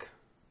Warlock?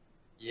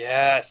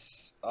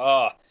 Yes.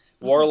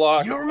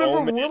 Warlock. You don't remember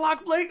Omen.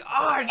 Warlock, Blake?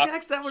 Oh,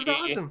 Dex, that was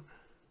awesome.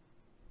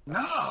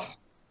 No. God,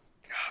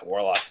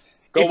 Warlock.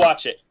 Go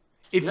watch it.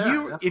 If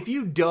Yeah, if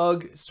you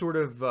dug sort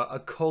of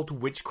occult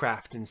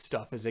witchcraft and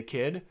stuff as a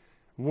kid,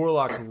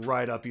 Warlock's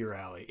right up your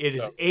alley. It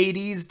is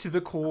 80s to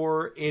the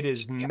core. It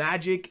is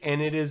magic,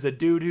 and it is a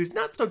dude who's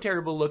not so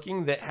terrible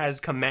looking that has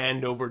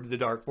command over the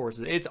dark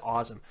forces. It's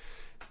awesome.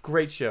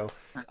 Great show.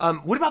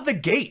 What about The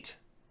Gate?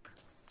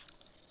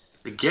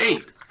 The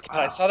Gate. God,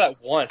 I saw that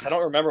once. I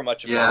don't remember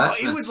much of Yeah, it. that's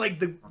It was like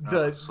the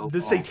so the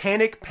long.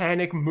 satanic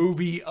panic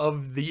movie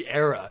of the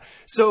era.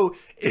 So,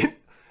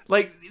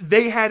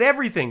 they had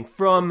everything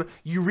from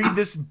you read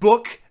this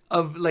book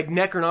of like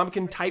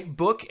Necronomicon type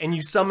book, and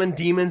you summon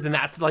demons, and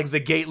that's like the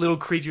gate little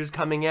creatures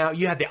coming out.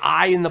 You had the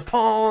eye in the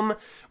palm,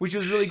 which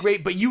was really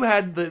great, but you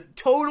had the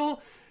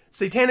total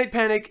satanic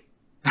panic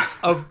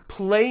of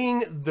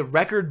playing the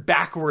record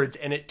backwards,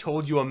 and it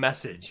told you a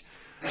message.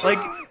 Like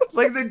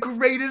the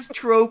greatest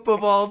trope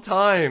of all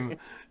time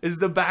is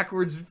the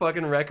backwards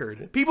fucking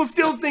record. People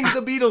still think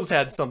the Beatles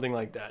had something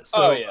like that.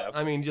 So, Oh, yeah.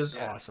 I mean,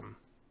 just awesome.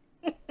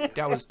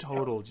 That was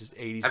total just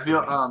 80s. If you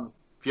ever want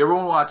to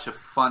watch a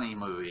funny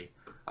movie,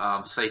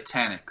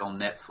 Satanic on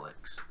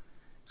Netflix.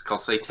 It's called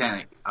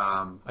Satanic.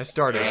 I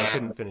started, I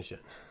couldn't finish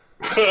it.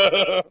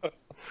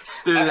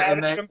 Dude, I and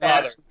haven't they even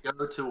bothered. actually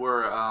go to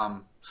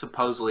where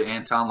supposedly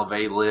Anton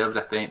LaVey lived.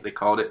 I think they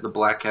called it the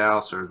Black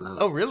House or the.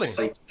 Oh, really?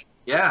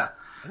 Yeah,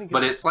 I didn't get but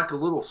that. it's like a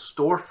little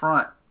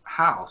storefront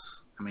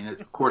house. I mean,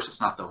 of course,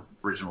 it's not the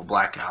original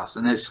Black House,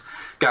 and it's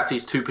got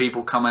these two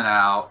people coming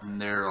out,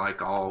 and they're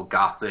like all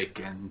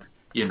gothic and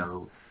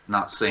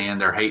not saying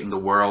they're hating the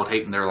world,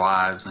 hating their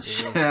lives and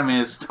shit. I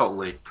mean, it's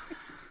totally,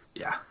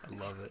 yeah. I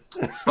love it.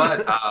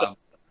 But I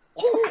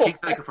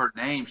can't think of her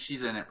name.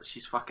 She's in it, but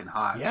she's fucking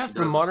hot. Yeah, She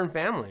from does- Modern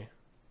Family.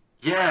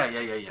 Yeah.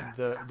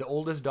 The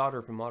oldest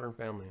daughter from Modern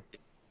Family.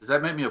 Does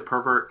that make me a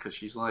pervert? Because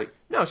she's like,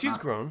 No, she's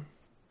grown.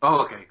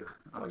 oh, okay, good.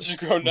 Okay. Just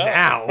go nuts.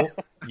 Now,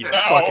 you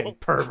Now. fucking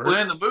pervert.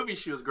 Well, in the movie,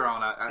 she was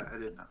grown. I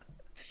didn't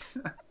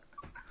know.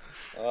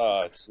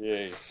 Oh,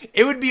 jeez.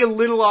 It would be a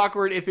little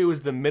awkward if it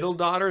was the middle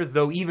daughter,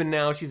 though even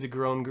now she's a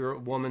grown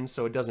woman,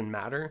 so it doesn't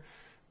matter.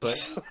 But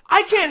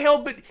I can't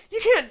help but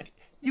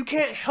you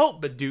can't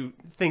help but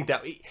think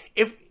that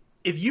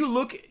if you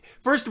look,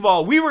 first of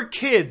all, we were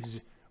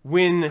kids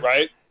when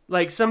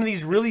like some of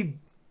these really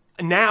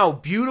now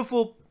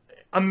beautiful,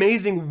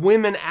 amazing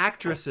women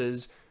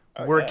actresses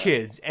were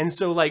kids. And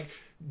so like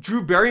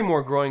Drew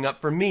Barrymore growing up,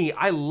 for me,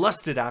 I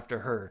lusted after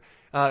her.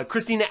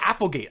 Christina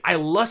Applegate, I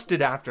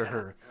lusted after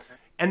her.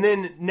 And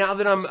then now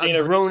that I'm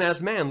a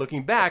grown-ass man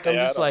looking back, I'm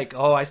just like,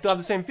 oh, I still have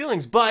the same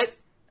feelings. But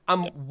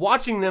I'm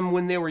watching them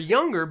when they were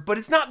younger, but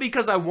it's not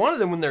because I wanted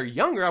them when they're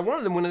younger. I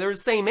wanted them when they were the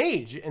same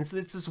age. And so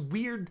it's this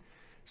weird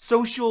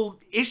social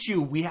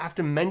issue we have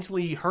to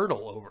mentally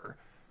hurdle over.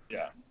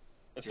 Yeah.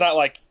 It's not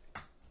like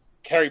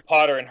Harry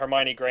Potter and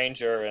Hermione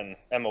Granger and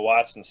Emma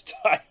Watson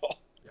style.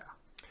 Yeah.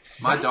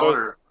 My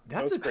daughter...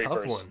 That's a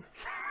tough one.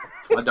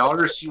 My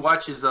daughter, she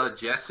watches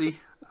Jessie.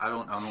 I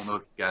don't know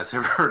if you guys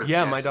ever heard of Jessie.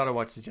 Yeah, my daughter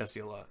watches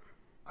Jessie a lot.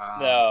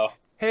 No.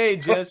 Hey,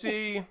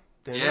 Jessie.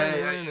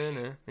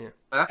 Yeah.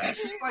 But I think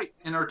she's like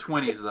in her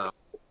 20s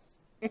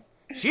though.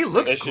 She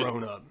looks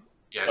grown up.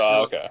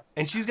 Yeah. Okay.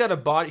 And she's got a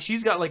body.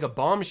 She's got like a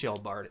bombshell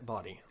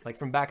body, like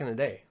from back in the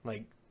day.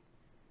 Like,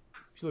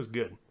 she looks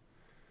good.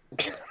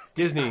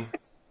 Disney.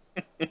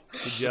 Good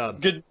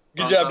job. Good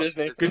job,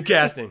 Disney. Good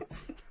casting.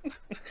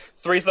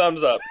 3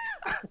 thumbs up.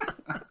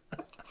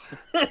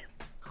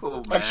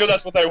 Cool, man. I'm sure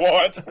that's what they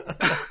want.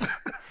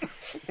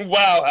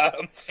 Wow.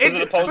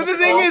 But the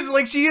thing is,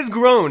 like, she is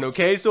grown,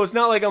 okay? So it's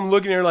not like I'm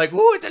looking at her like,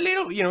 ooh, it's a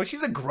little,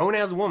 she's a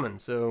grown-ass woman.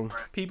 So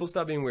people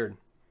stop being weird.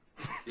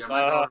 Yeah,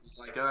 my daughter was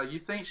like, you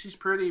think she's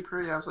pretty?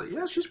 I was like,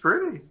 yeah, she's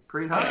pretty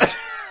hot.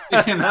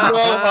 No,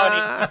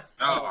 honey.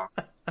 Oh.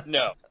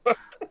 No.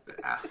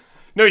 Yeah.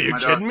 No, you're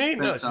kidding me?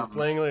 No, she's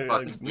playing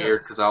like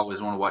weird because I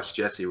always want to watch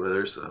Jessie with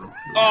her. So.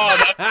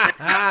 Oh,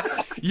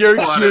 that's you're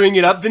queuing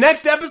it up. The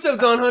next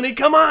episode's on, honey.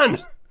 Come on.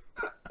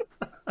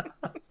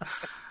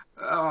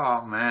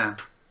 Oh man,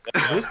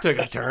 this took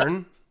a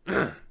turn.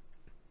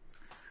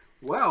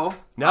 Well,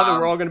 now that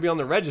we're all going to be on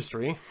the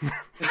registry.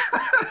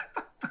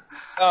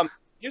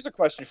 Here's a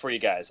question for you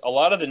guys. A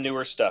lot of the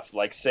newer stuff,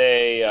 like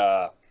say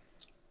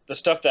the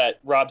stuff that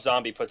Rob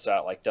Zombie puts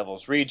out, like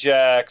Devil's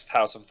Rejects,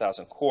 House of a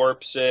Thousand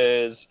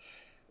Corpses,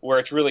 where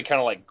it's really kind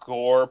of like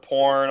gore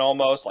porn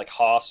almost, like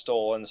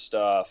Hostel and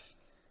stuff.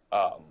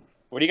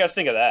 What do you guys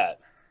think of that?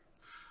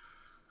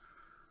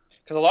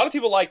 Because a lot of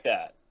people like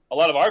that. A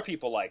lot of our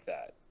people like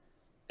that.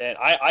 And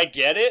I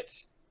get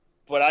it,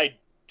 but I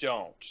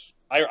don't.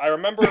 I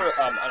remember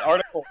an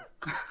article.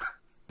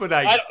 But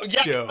I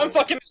don't. I'm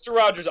fucking Mr.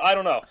 Rogers. I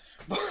don't know.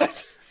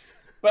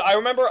 But I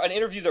remember an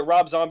interview that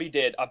Rob Zombie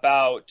did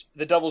about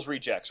the Devil's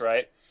Rejects,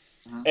 right?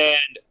 Mm-hmm.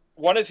 And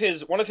one of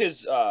his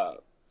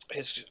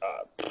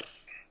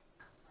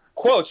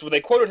quotes, where they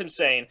quoted him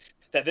saying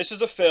that this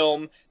is a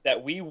film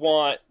that we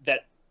want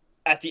that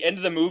at the end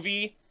of the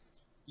movie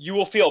you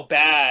will feel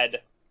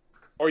bad,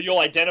 or you'll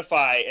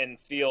identify and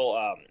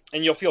feel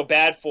and you'll feel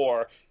bad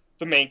for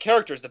the main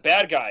characters, the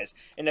bad guys.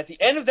 And at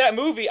the end of that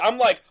movie, I'm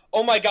like,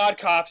 oh my God,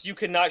 cops, you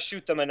cannot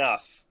shoot them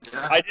enough.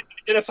 Yeah. I didn't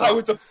identify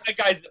with the bad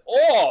guys at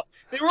all.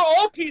 They were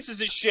all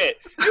pieces of shit.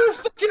 They were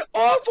fucking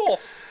awful.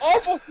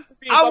 Awful.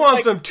 I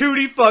want some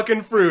Tutti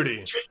fucking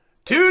Fruity.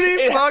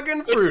 Tutti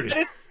fucking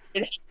Fruity.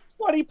 It hits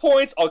 20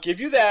 points, I'll give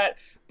you that.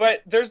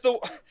 But there's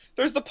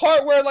the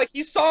part where like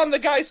he saw the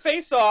guy's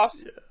face off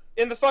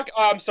in the fuck.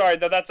 Oh, I'm sorry.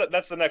 That's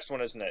the next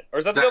one, isn't it? Or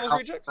is that the Devil's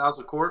Rejects? House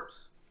of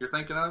Corpse you're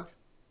thinking of?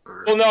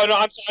 Or... Well, no.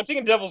 I'm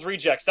thinking Devil's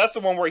Rejects. That's the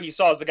one where he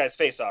saw the guy's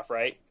face off,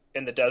 right?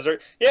 In the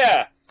desert.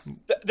 Yeah.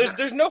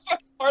 There's no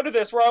fucking part of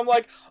this where I'm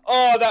like,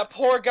 oh, that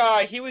poor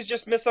guy, he was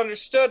just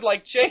misunderstood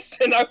like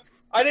Jason.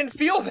 I didn't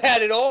feel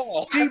that at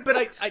all. See,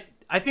 but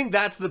I think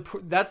that's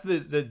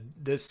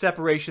the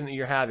separation that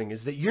you're having,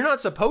 is that you're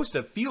not supposed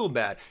to feel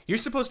bad. You're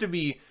supposed to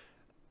be,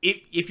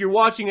 if you're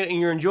watching it and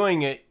you're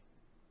enjoying it,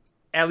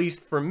 at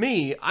least for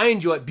me, I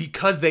enjoy it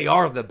because they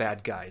are the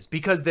bad guys,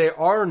 because there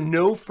are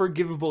no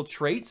forgivable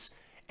traits,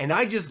 and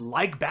I just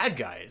like bad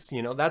guys.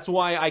 That's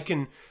why I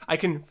can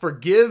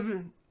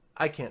forgive.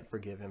 I can't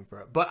forgive him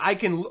for it, but I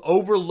can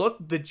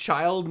overlook the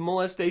child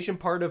molestation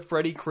part of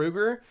Freddy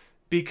Krueger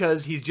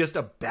because he's just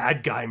a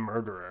bad guy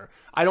murderer.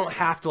 I don't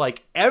have to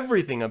like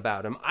everything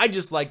about him. I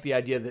just like the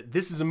idea that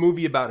this is a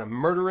movie about a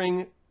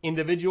murdering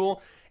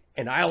individual,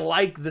 and I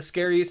like the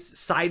scariest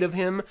side of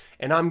him,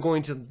 and I'm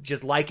going to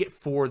just like it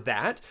for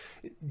that.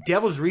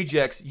 Devil's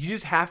Rejects, you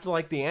just have to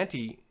like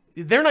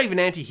they're not even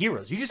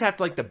anti-heroes. You just have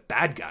to like the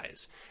bad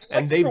guys,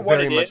 and they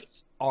very much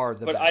are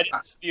the bad guys. But I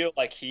didn't feel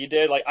like he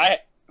did. Like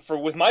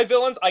with my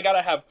villains, I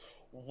gotta have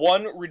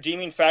one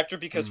redeeming factor,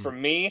 because for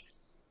me,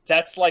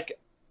 that's like,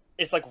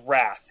 it's like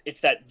wrath.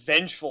 It's that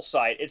vengeful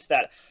side. It's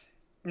that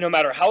no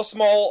matter how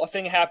small a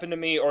thing happened to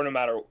me, or no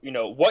matter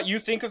what you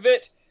think of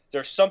it,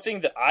 there's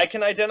something that I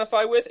can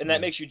identify with, and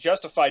that makes you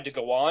justified to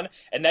go on,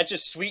 and that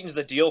just sweetens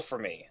the deal for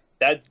me.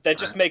 That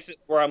just makes it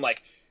where I'm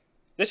like,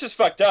 this is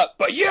fucked up,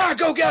 but yeah,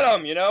 go get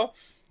him, Yeah.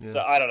 So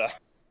I don't know.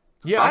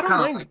 Yeah, I don't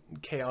mind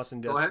chaos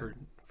and death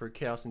for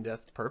chaos and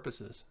death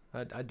purposes.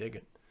 I dig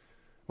it.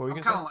 I'm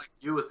kind of like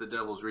you with the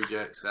Devil's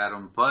Rejects,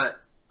 Adam,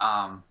 but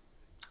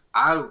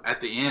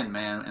at the end,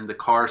 man, in the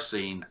car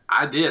scene,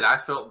 I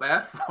felt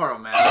bad for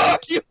him, man. Oh,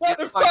 you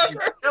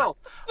motherfucker!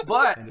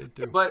 But I did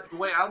too. but the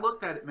way I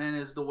looked at it, man,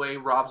 is the way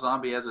Rob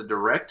Zombie as a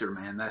director,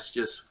 man, that's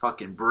just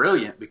fucking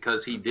brilliant,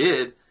 because he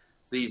did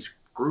these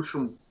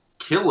gruesome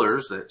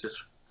killers that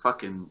just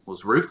fucking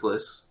was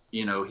ruthless.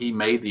 You know, he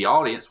made the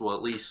audience, well,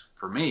 at least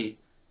for me,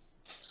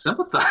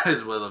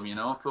 sympathize with him, you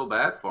know, and feel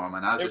bad for him.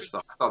 And I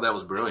thought that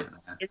was brilliant,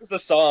 man. It was the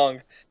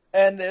song,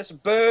 and this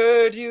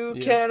bird you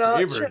cannot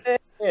train.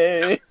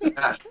 Yeah,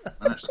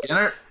 Leonard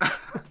Skinner.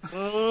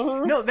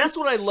 No, that's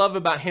what I love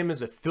about him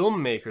as a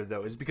filmmaker,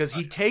 though, is because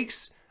he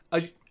takes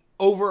a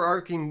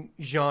overarching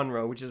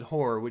genre, which is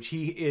horror, which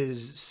he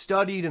is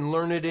studied and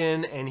learned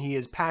in, and he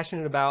is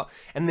passionate about,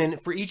 and then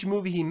for each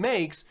movie he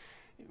makes,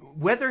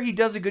 whether he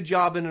does a good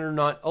job in it or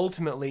not,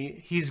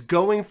 ultimately, he's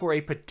going for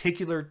a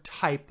particular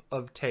type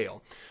of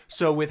tale.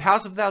 So with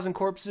House of a Thousand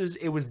Corpses,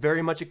 it was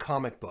very much a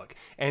comic book.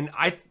 And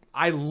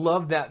I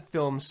love that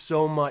film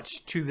so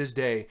much to this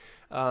day.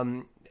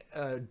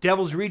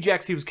 Devil's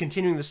Rejects, he was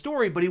continuing the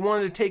story, but he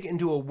wanted to take it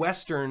into a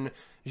Western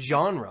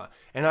genre.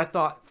 And I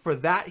thought for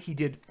that, he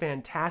did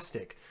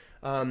fantastic.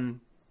 El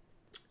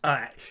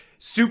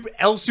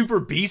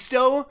Super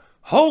Beasto?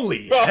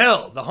 Holy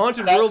hell! The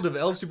Haunted World of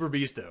El Super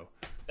Beasto.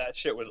 That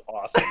shit was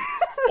awesome.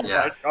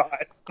 Yeah. Oh my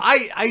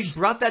god. I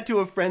brought that to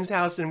a friend's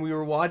house and we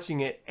were watching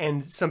it,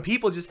 and some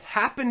people just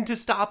happened to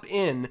stop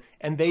in,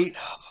 and they,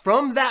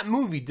 from that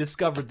movie,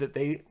 discovered that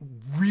they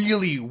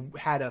really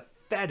had a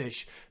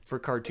fetish for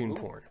cartoon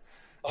porn.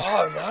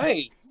 Oh,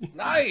 nice.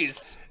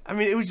 Nice. I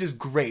mean, it was just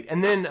great.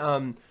 And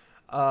then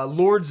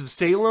Lords of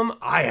Salem,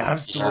 I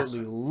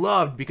absolutely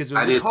loved, because it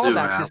was a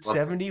callback to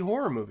 70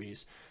 horror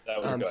movies.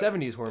 That was good.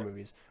 70s horror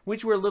movies,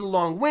 which were a little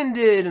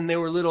long-winded, and they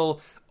were a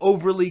little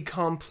overly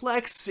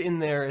complex in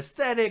their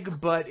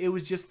aesthetic, but it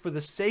was just for the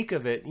sake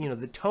of it, you know,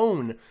 the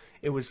tone,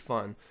 it was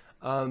fun.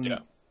 Yeah.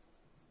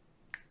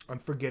 I'm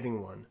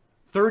forgetting one.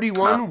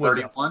 31 was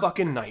 31? a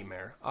fucking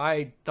nightmare.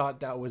 I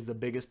thought that was the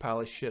biggest pile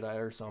of shit I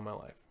ever saw in my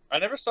life. I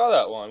never saw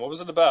that one. What was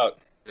it about?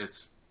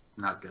 It's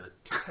not good.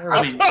 Terrible.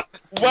 I mean,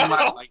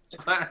 Wow.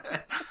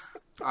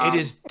 It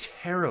is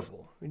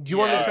terrible. Do you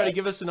want to try to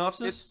give a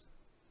synopsis?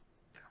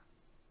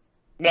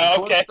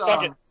 No, okay, course,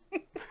 fuck it.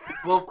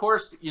 Well, of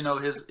course, you know,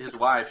 his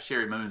wife,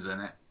 Sherry Moon's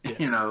in it, Yeah.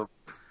 you know,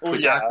 Oh,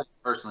 which yeah. I think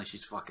personally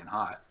she's fucking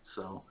hot.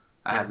 So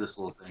I have this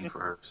little thing for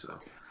her. So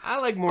I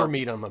like more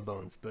meat on my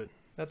bones, but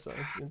that's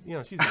you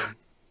know, she's good.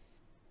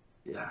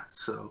 yeah.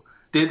 So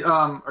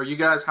are you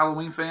guys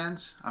Halloween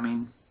fans? I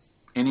mean,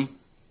 any?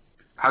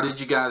 How did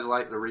you guys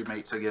like the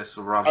remakes, I guess,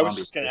 of Rob I Zombie? was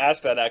just going to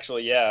ask that,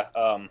 actually, yeah.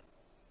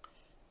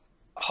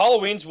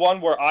 Halloween's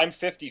one where I'm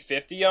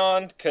 50-50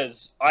 on,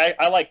 because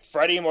I like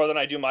Freddy more than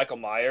I do Michael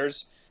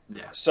Myers.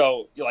 Yeah.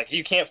 So,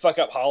 you can't fuck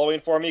up Halloween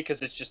for me,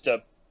 because it's just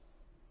a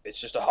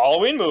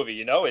Halloween movie,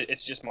 you know?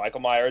 It's just Michael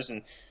Myers,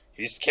 and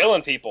he's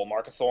killing people,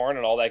 Mark Thorne,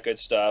 and all that good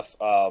stuff.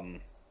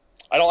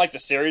 I don't like the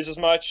series as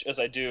much as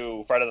I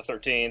do Friday the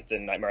 13th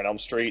and Nightmare on Elm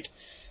Street,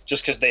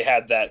 just because they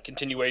had that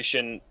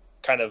continuation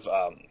kind of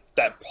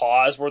that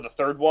pause where the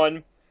third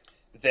one,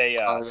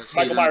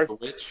 Michael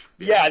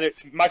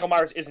Myers, Michael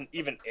Myers isn't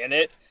even in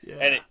it,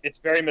 and it's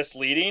very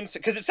misleading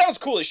because it sounds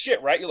cool as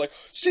shit, right? You're like,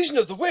 Season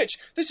of the Witch,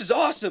 this is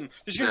awesome.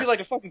 There's gonna be like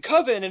a fucking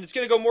coven, and it's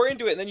gonna go more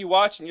into it, and then you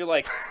watch and you're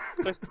like,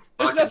 there's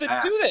nothing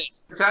to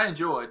this. Which I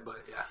enjoyed, but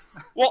yeah.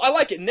 Well, I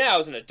like it now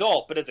as an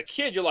adult, but as a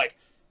kid, you're like,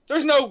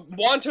 there's no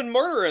wanton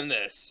murder in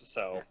this,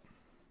 so.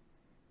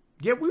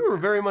 Yeah, we were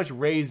very much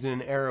raised in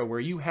an era where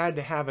you had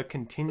to have a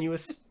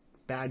continuous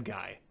bad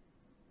guy.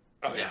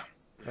 Oh yeah.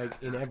 Like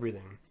in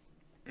everything.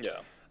 Yeah.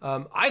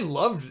 I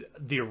loved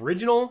the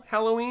original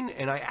Halloween,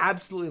 and I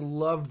absolutely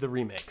loved the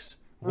remakes,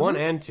 1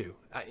 and 2.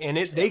 And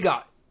they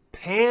got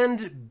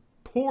panned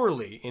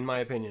poorly, in my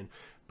opinion.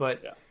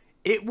 But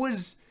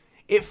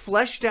it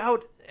fleshed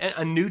out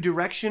a new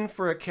direction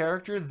for a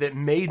character that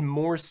made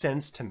more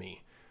sense to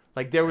me.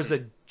 Like, there was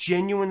a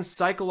genuine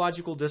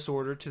psychological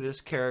disorder to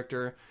this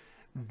character.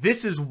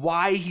 This is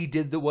why he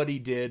did what he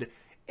did.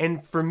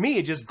 And for me,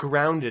 it just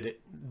grounded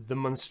the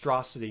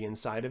monstrosity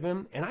inside of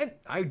him. And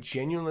I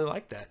genuinely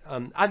like that.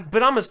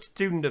 But I'm a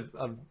student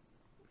of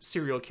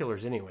serial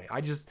killers anyway.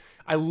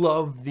 I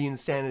love the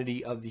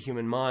insanity of the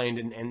human mind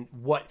and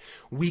what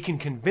we can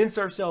convince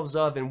ourselves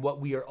of and what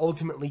we are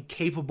ultimately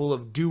capable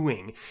of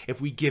doing if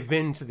we give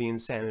in to the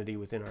insanity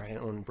within our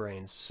own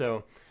brains.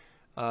 So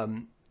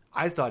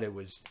I thought it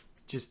was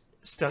just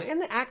stunning. And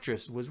the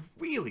actress was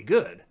really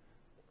good.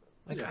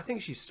 Like, I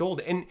think she sold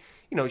it. And,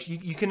 you know,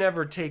 you can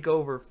never take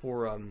over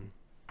for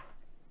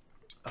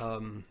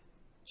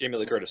Jamie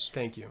Lee Curtis.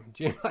 Thank you.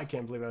 I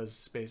can't believe I was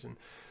spacing.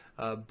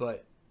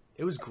 But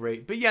it was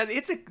great. But yeah,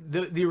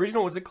 the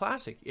original was a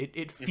classic.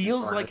 It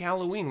feels like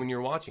Halloween when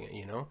you're watching it,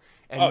 you know?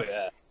 And Oh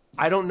yeah.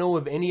 I don't know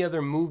of any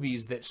other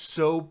movies that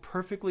so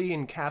perfectly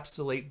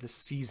encapsulate the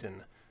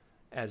season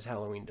as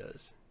Halloween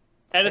does.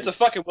 And it's a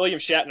fucking William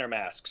Shatner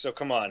mask, so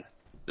come on.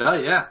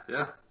 Oh yeah,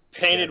 yeah.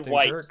 Painted Captain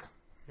white. Kirk.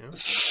 Yeah.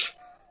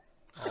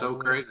 So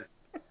crazy.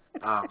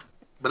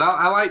 But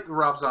I like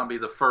Rob Zombie,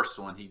 the first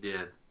one he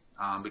did.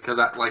 because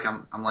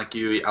I'm like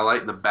you. I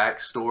like the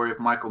backstory of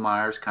Michael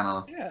Myers, kind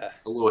of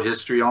a little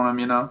history on him,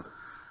 you know.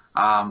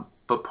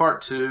 But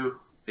part two,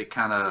 it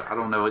kind of, I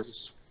don't know, it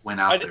just went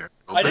out there.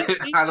 I didn't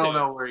see I don't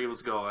know where he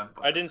was going.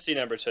 But, I didn't see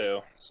number two,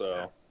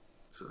 so.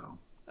 Yeah.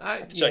 I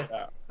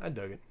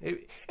dug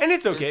it. And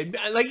it's okay.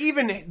 Like,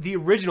 even the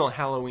original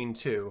Halloween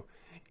 2,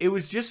 it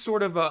was just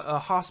sort of a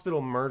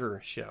hospital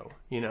murder show,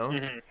 you know?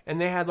 Mm-hmm.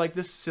 And they had, like,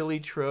 the silly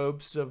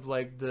tropes of,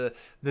 like, the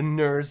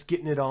nurse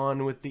getting it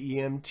on with the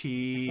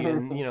EMT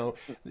and, you know,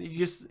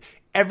 just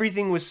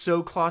everything was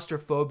so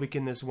claustrophobic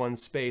in this one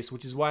space,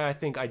 which is why I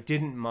think I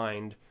didn't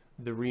mind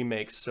the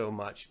remakes so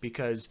much,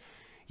 because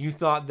you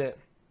thought that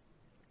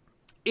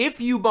if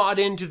you bought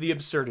into the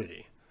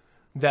absurdity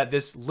that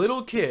this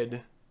little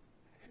kid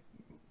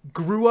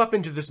grew up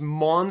into this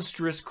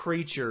monstrous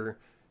creature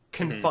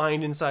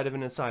confined inside of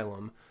an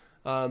asylum,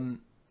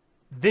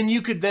 then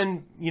you could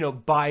then, you know,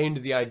 buy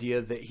into the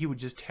idea that he would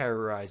just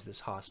terrorize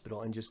this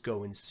hospital and just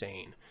go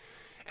insane.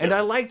 And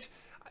I liked,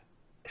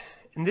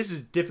 and this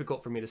is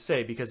difficult for me to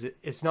say because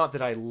it's not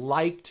that I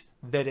liked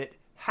that it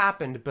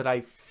happened, but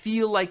I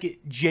feel like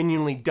it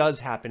genuinely does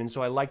happen, and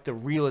so I like the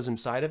realism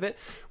side of it.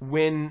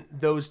 When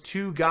those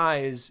two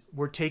guys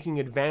were taking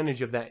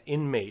advantage of that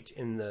inmate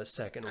in the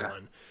second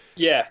one,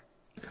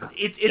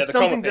 it's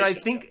something that I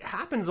think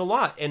happens a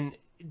lot, and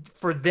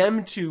for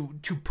them to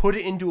put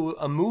it into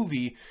a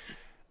movie,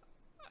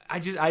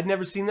 I'd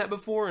never seen that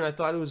before, and I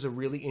thought it was a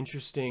really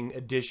interesting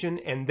addition,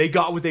 and they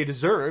got what they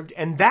deserved.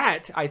 And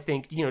that, I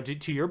think, you know,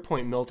 to your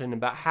point, Milton,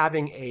 about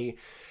having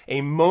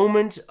a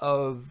moment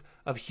of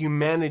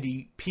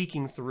humanity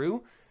peeking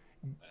through,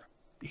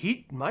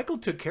 Michael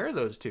took care of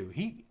those two.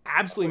 He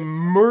absolutely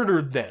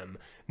murdered them.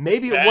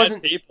 Maybe it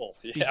wasn't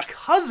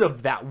because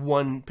of that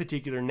one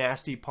particular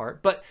nasty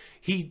part, but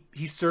he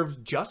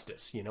served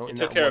justice, you know. He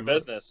took care of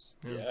business.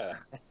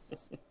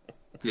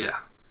 Yeah.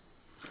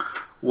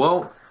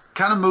 Well,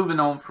 kind of moving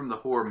on from the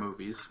horror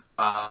movies.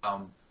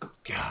 God,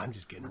 I'm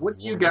just getting. What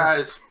do you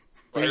guys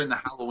during the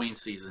Halloween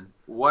season?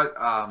 What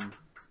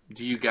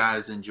do you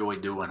guys enjoy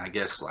doing? I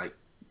guess, like,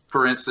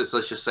 for instance,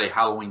 let's just say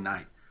Halloween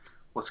night.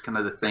 What's kind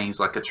of the things,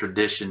 like a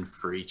tradition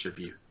for each of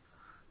you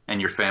and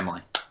your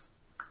family?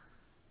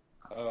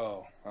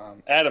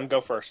 Adam,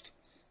 go first.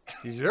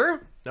 You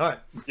sure? All right.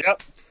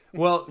 Yep.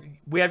 Well,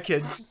 we have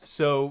kids,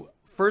 so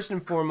first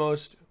and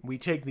foremost, we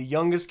take the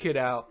youngest kid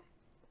out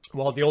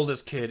while the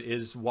oldest kid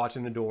is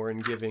watching the door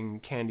and giving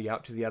candy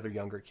out to the other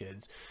younger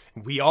kids.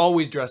 We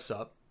always dress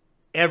up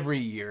every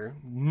year.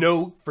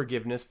 No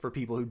forgiveness for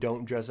people who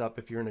don't dress up.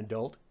 If you're an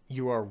adult,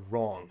 you are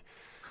wrong.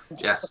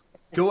 Yes.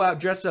 Go out,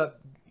 dress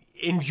up,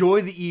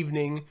 enjoy the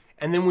evening,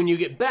 and then when you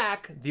get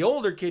back, the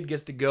older kid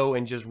gets to go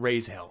and just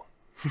raise hell.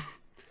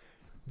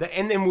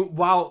 And then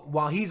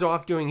while he's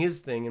off doing his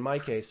thing, in my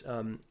case,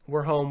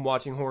 we're home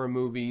watching horror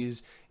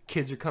movies.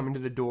 Kids are coming to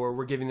the door.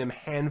 We're giving them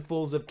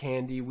handfuls of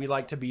candy. We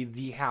like to be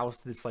the house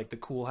that's like the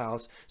cool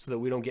house so that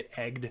we don't get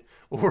egged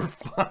or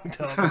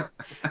fucked up.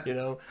 You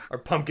know, our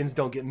pumpkins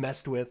don't get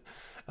messed with.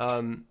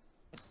 I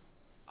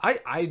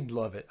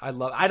love it.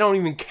 I don't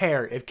even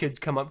care if kids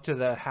come up to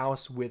the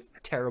house with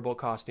terrible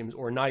costumes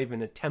or not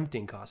even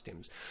attempting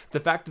costumes. The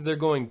fact that they're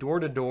going door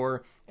to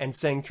door and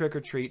saying trick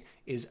or treat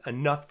is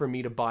enough for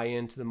me to buy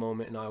into the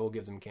moment, and I will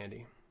give them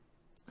candy.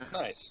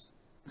 Nice.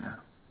 Yeah.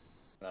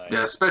 Nice.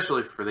 Yeah,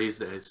 especially for these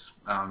days,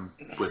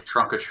 with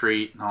trunk or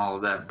treat and all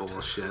of that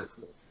bullshit.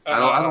 I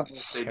don't know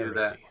if they do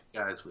that,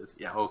 guys. With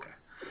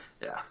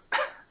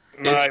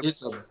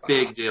it's a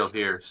big deal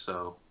here.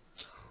 So,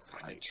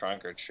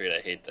 trunk or treat,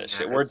 I hate that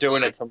shit. We're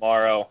doing it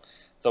tomorrow.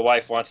 The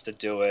wife wants to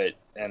do it,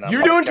 and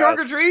you're doing trunk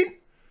or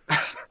treat.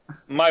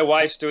 My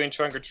wife's doing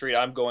trunk or treat.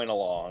 I'm going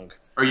along.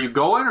 Are you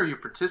going, or are you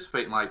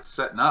participating, like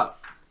setting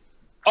up?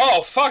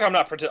 Oh fuck! I'm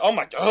not participating. Oh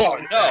my god! Oh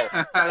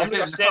no! I'm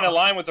gonna stand in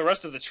line with the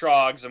rest of the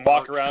trogs and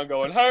walk around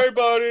going, "Hey,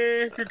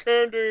 buddy, good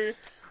candy."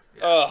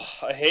 Yeah. Oh,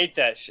 I hate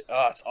that shit.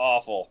 Oh, it's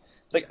awful.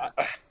 It's like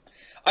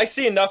I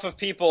see enough of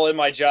people in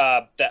my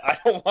job that I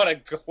don't want to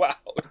go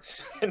out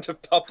into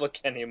public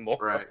anymore.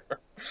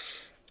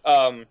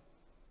 Right.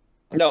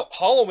 No,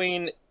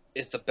 Halloween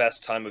is the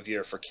best time of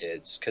year for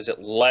kids because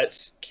it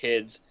lets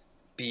kids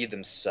be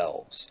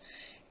themselves.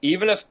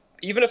 Even if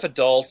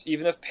adults,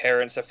 even if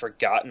parents have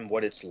forgotten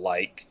what it's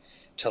like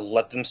to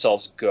let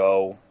themselves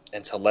go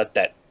and to let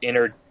that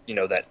inner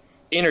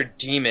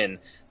demon,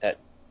 that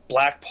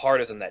black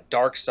part of them, that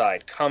dark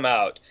side come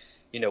out,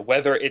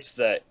 whether it's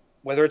the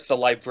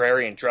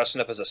librarian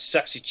dressing up as a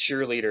sexy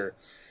cheerleader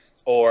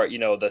or,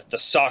 the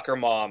soccer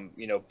mom,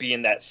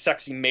 being that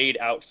sexy maid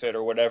outfit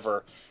or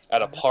whatever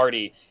at a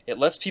party, it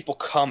lets people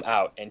come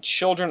out, and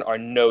children are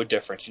no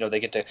different. They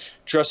get to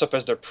dress up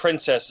as their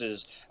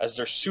princesses, as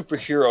their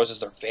superheroes, as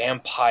their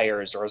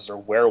vampires, or as their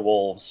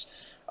werewolves.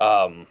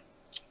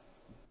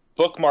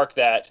 Bookmark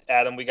that,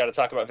 Adam. We got to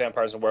talk about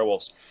vampires and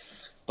werewolves.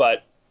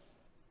 But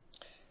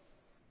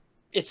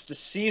it's the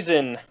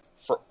season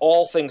for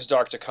all things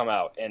dark to come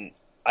out, and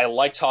I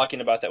like talking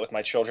about that with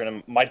my children.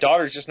 And my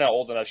daughter's just now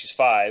old enough. She's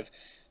 5.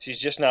 She's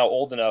just now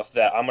old enough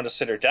that I'm going to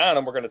sit her down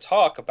and we're going to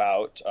talk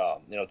about,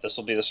 this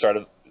will be the start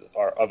of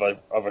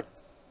a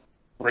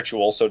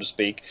ritual, so to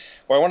speak,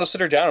 where I want to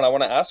sit her down and I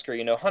want to ask her,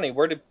 honey,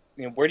 where do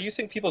you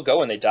think people go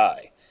when they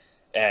die,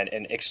 and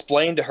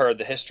explain to her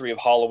the history of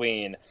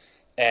Halloween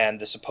and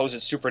the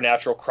supposed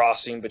supernatural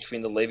crossing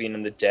between the living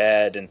and the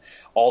dead and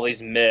all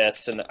these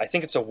myths. And I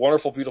think it's a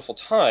wonderful, beautiful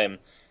time.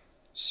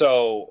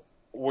 So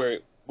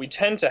we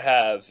tend to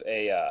have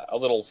a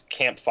little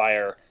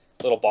campfire,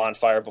 little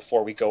bonfire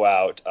before we go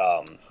out.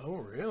 Oh,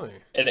 really?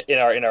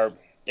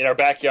 In our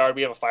backyard,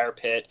 we have a fire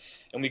pit,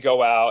 and we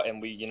go out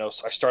and we,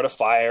 I start a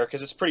fire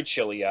because it's pretty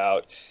chilly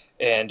out,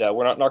 and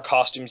we're not in our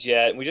costumes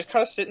yet, and we just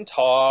kind of sit and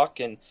talk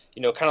and,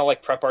 kind of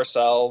like prep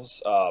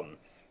ourselves.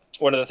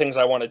 One of the things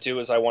I want to do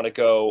is I want to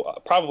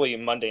go probably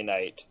Monday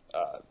night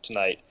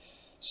tonight.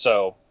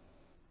 So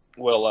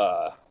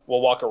we'll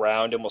walk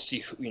around and we'll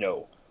see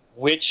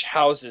which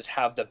houses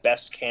have the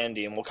best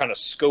candy, and we'll kind of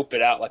scope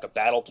it out like a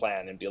battle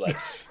plan and be like,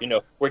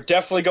 we're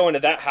definitely going to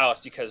that house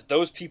because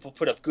those people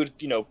put up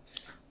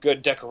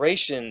good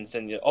decorations,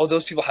 and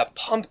those people have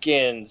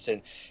pumpkins,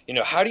 and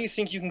how do you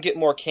think you can get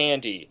more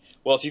candy?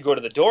 Well, if you go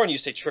to the door and you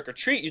say trick or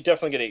treat, you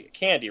definitely get a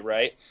candy,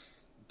 right?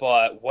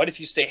 But what if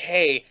you say,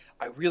 hey,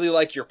 I really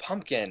like your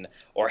pumpkin,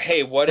 or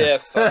hey, what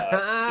if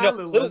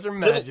those are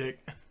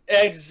magic.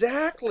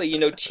 Exactly,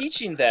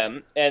 teaching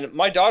them. And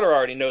my daughter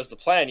already knows the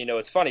plan.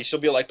 It's funny. She'll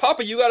be like,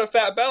 Papa, you got a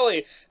fat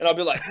belly. And I'll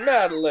be like,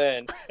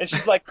 Madeline. And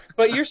she's like,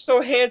 but you're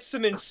so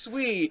handsome and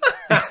sweet.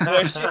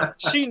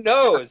 She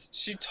knows.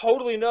 She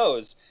totally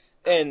knows.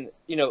 And,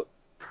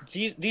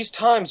 these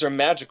times are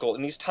magical.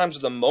 And these times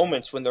are the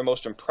moments when they're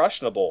most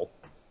impressionable.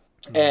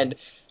 Mm-hmm. And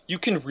you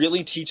can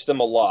really teach them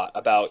a lot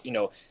about,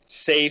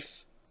 safe,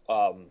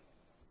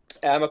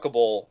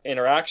 amicable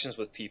interactions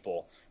with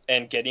people.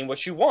 And getting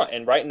what you want.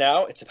 And right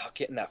now, it's about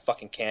getting that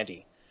fucking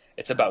candy.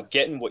 It's about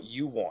getting what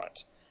you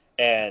want.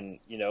 And,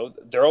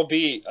 there'll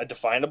be a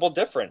definable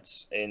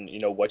difference in,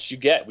 what you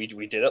get. We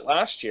did it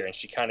last year, and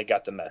she kind of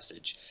got the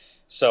message.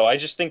 So I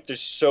just think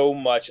there's so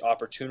much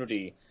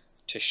opportunity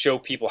to show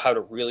people how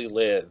to really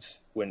live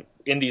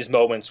in these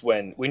moments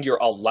when you're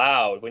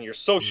allowed, when you're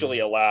socially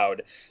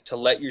allowed to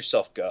let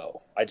yourself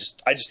go. I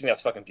just think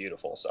that's fucking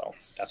beautiful. So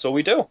that's what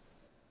we do.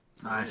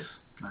 Nice.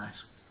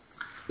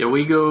 Yeah,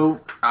 we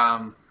go...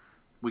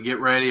 we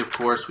get ready, of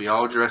course. We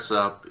all dress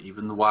up,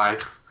 even the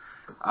wife.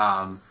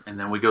 And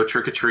then we go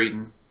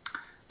trick-or-treating.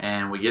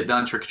 And we get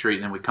done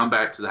trick-or-treating, and we come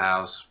back to the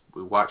house.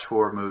 We watch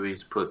horror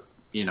movies.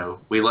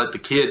 We let the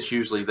kids,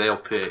 usually they'll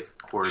pick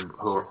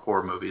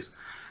horror movies.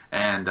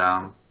 And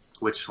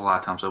which a lot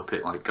of times they'll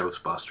pick like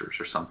Ghostbusters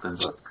or something,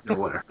 but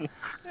whatever.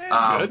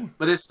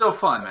 But it's still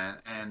fun, man.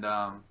 And,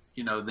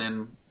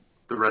 then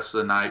the rest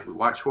of the night we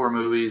watch horror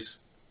movies.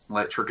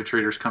 Let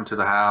trick-or-treaters come to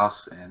the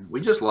house, and we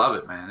just love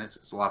it, man.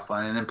 It's a lot of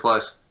fun. And then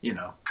plus,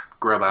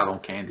 grub out on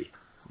candy.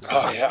 So,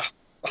 oh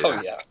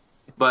yeah.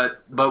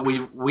 But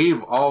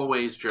we've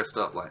always dressed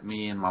up, like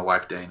me and my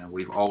wife Dana.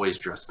 We've always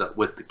dressed up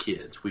with the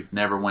kids. We've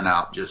never went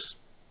out just,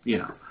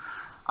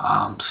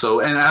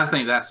 So, and I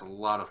think that's a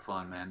lot of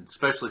fun, man.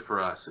 Especially for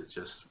us. It's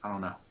just, I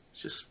don't know.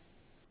 It's just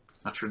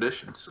a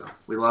tradition. So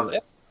we love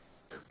it.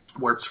 Yeah.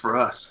 Works for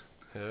us.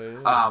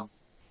 Yeah.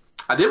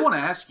 I did want to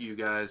ask you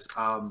guys.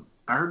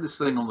 I heard this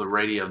thing on the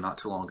radio not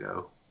too long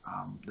ago,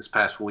 this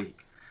past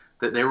week,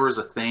 that there was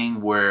a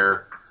thing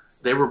where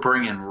they were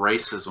bringing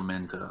racism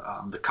into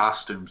the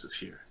costumes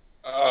this year.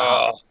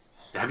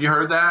 Have you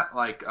heard that?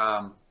 Like,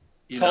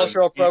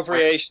 cultural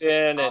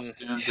appropriation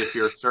costumes if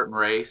you're a certain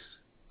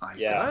race. Like,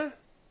 yeah.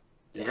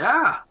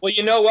 Yeah. Well,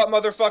 you know what,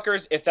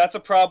 motherfuckers? If that's a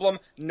problem,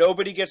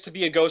 nobody gets to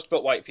be a ghost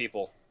but white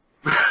people.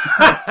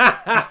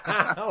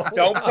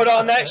 Don't put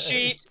on that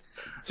sheet.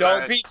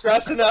 Don't be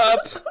dressing up.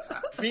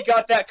 We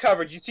got that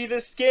covered. You see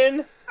this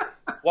skin?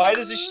 White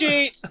as a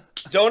sheet.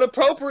 Don't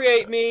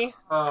appropriate me.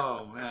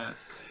 Oh, man.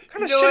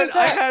 You know what?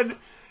 I had,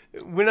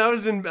 when I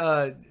was in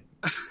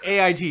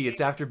AIT,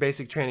 it's after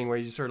basic training where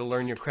you sort of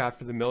learn your craft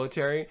for the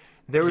military.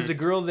 There was a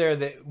girl there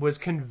that was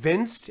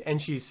convinced,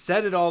 and she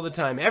said it all the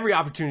time, every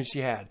opportunity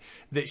she had,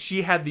 that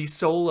she had the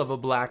soul of a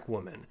black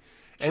woman.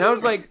 And I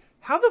was like,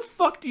 how the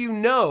fuck do you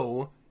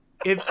know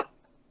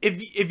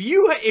if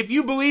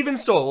you believe in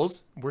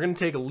souls, we're going to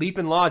take a leap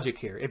in logic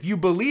here. If you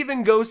believe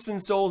in ghosts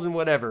and souls and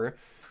whatever,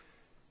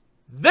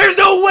 there's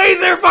no way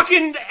they're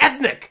fucking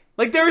ethnic.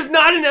 Like, there is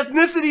not an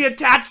ethnicity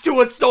attached to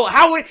a soul.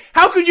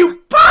 How could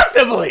you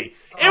possibly?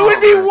 It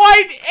would be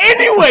white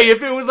anyway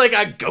if it was like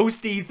a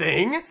ghosty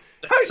thing.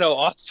 That's so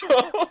awesome.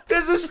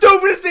 That's the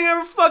stupidest thing I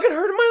ever fucking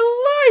heard in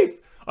my life.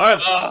 I have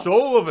the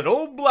soul of an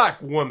old black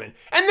woman.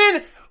 And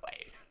then...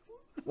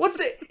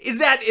 is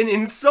that an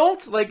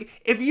insult? Like,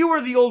 if you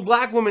were the old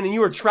black woman and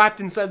you were trapped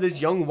inside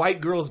this young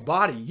white girl's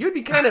body, you'd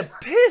be kind of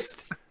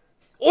pissed.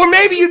 Or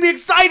maybe you'd be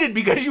excited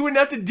because you wouldn't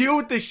have to deal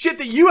with the shit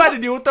that you had to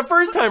deal with the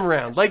first time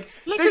around. Like,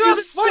 there's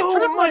just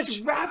so much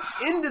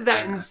wrapped into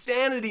that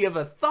insanity of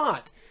a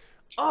thought.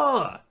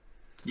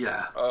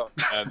 Yeah. Oh,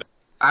 man.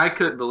 I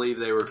couldn't believe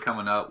they were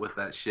coming up with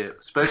that shit,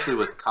 especially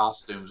with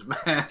costumes,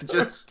 man.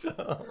 Just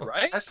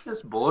right? That's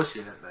just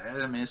bullshit,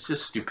 man. I mean, it's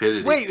just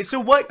stupidity. Wait, so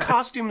what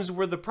costumes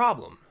were the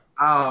problem?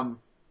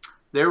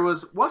 There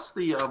was what's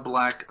the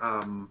black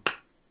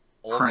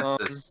Old,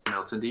 princess,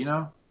 Milton? Do you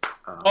know?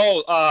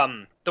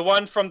 The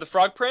one from the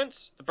Frog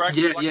Prince.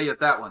 Yeah,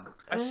 that one.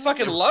 I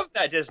fucking love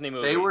that Disney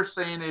movie. They were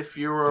saying if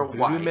you were Voodoo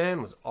white,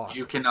 Man was awesome.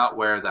 you cannot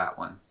wear that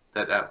one.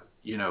 That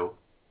you know,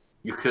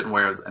 you couldn't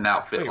wear an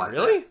outfit Wait, like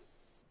really? that.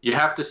 You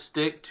have to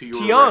stick to your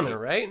Tiana,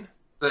 right?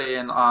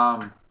 saying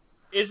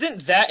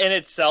Isn't that in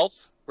itself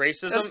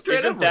racism? That's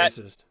straight up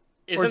racist.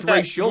 Or it's Isn't that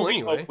racial moving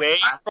anyway. away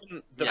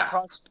from the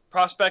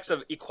prospects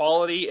of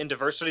equality and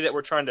diversity that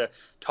we're trying to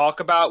talk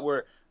about,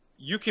 where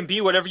you can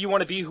be whatever you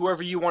want to be,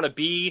 whoever you want to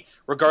be,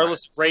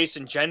 regardless of race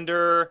and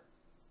gender?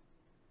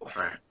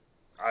 Right.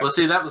 Well,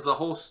 see, that was the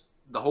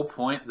whole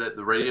point that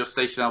the radio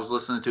station I was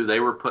listening to, they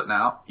were putting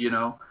out. You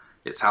know,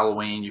 it's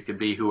Halloween. You can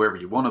be whoever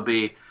you want to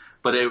be.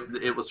 But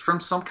it was from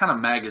some kind of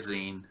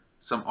magazine,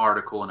 some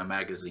article in a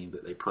magazine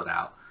that they put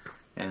out.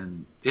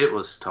 And it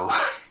was totally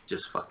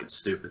just fucking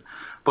stupid.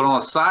 But on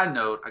a side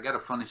note, I got a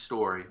funny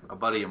story. A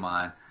buddy of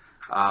mine.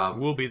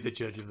 We'll be the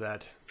judge of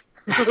that.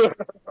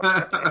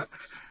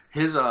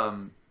 His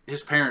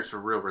parents were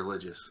real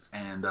religious.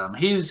 And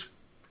he's,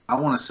 I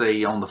want to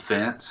say, on the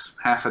fence,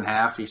 half and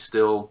half. He's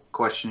still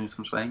questioning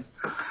some things.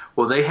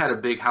 Well, they had a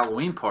big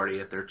Halloween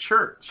party at their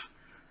church.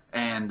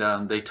 And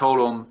they told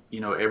them, you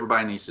know,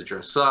 everybody needs to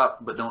dress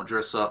up, but don't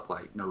dress up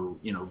like no,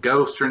 you know,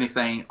 ghosts or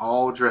anything.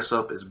 All dress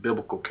up as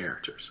biblical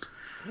characters.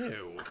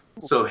 Ew.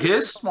 So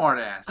his smart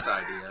ass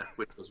idea,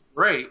 which was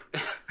great,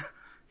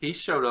 he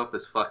showed up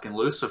as fucking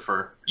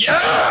Lucifer. Yeah!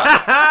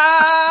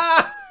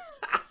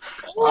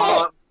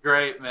 Oh,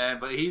 great, man.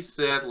 But he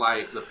said,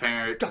 like, the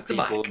parents,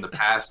 people, and the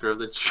pastor of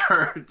the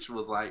church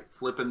was, like,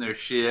 flipping their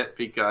shit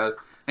because,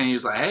 and he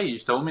was like, hey, you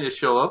told me to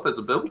show up as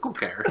a biblical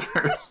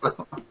character.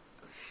 So.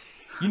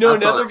 You know,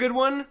 another good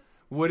one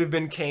would have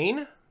been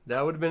Cain.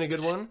 That would have been a good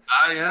one.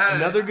 Yeah.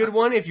 Another good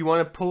one, if you want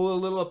to pull a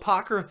little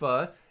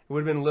apocrypha, it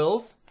would have been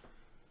Lilith.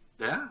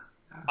 Yeah.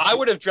 I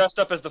would have dressed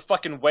up as the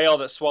fucking whale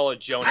that swallowed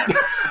Jonah.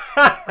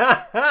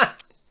 That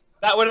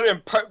would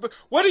have been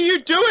what are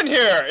you doing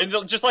here? And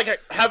they'll just like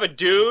have a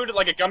dude,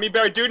 like a gummy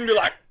bear dude, and be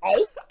like,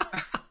 oh.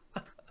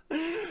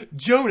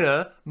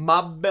 Jonah,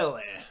 my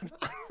belly.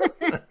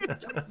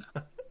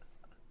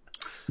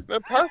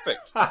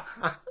 Perfect.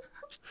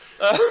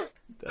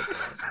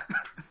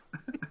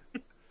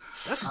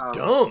 That's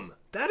dumb.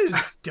 That is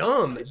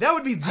dumb. That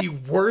would be the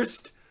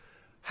worst.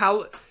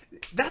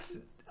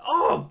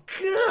 Oh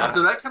god.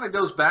 So that kind of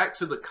goes back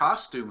to the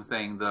costume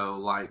thing, though.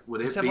 Like,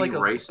 would it be like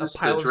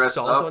racist a to dress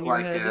up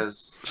like head?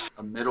 as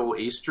a Middle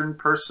Eastern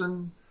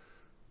person?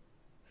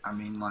 I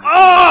mean, like.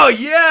 Oh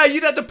yeah,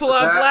 you'd have to pull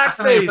out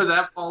blackface. Does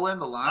that fall in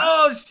the line?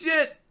 Oh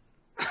shit.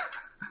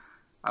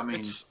 I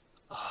mean,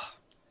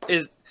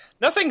 is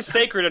nothing's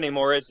sacred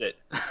anymore, is it?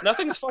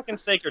 Nothing's fucking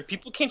sacred.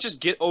 People can't just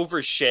get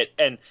over shit.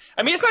 And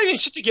I mean, it's not even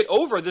shit to get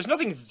over. There's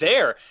nothing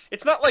there.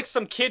 It's not like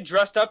some kid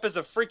dressed up as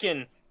a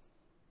freaking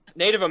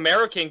Native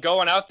American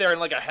going out there in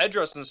like a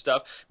headdress and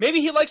stuff.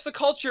 Maybe he likes the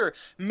culture.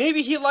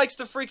 Maybe he likes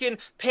the freaking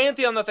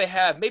pantheon that they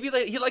have. Maybe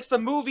he likes the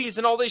movies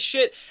and all this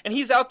shit. And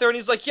he's out there and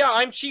he's like, yeah,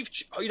 I'm Chief,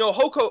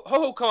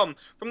 Hohokam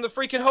from the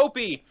freaking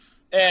Hopi.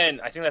 And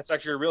I think that's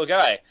actually a real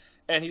guy.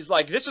 And he's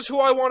like, this is who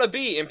I want to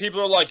be. And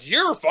people are like,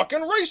 you're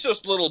fucking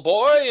racist, little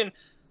boy. And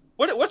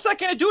what's that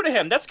going to do to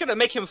him? That's going to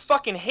make him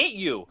fucking hate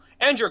you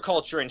and your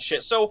culture and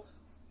shit. So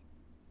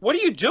what are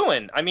you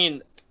doing? I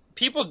mean,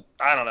 people,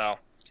 I don't know.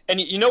 And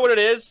you know what it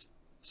is?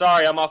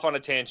 Sorry, I'm off on a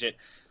tangent.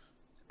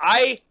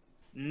 I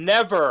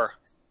never,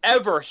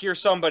 ever hear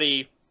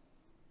somebody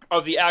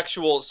of the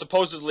actual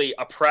supposedly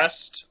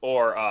oppressed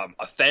or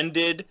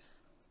offended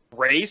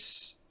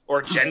race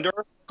or gender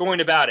going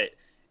about it.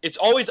 It's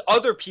always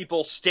other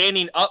people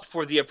standing up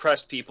for the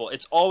oppressed people.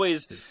 It's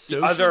always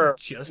the other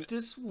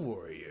justice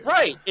warrior.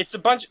 Right. It's a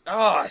bunch.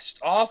 Oh, it's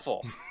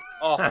awful.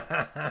 Oh,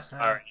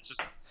 sorry.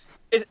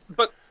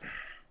 But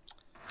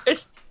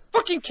it's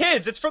fucking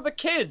kids. It's for the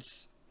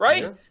kids.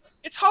 Right? Yeah.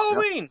 It's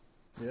Halloween.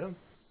 Yeah.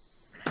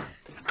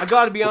 I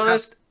gotta be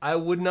honest, I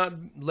would not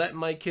let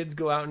my kids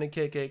go out in a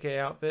KKK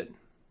outfit.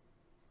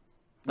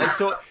 Like,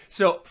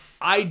 so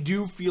I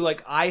do feel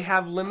like I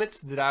have limits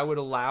that I would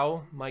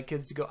allow my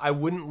kids to go. I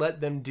wouldn't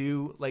let them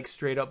do like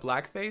straight up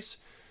blackface.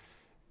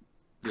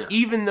 Yeah.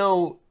 Even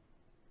though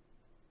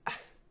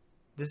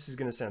this is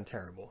gonna sound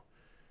terrible.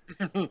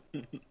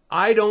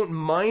 I don't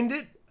mind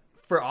it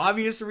for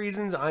obvious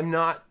reasons. I'm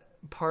not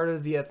part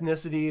of the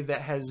ethnicity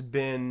that has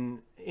been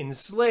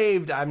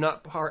enslaved. I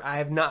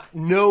have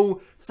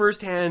no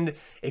firsthand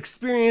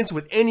experience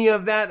with any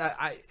of that.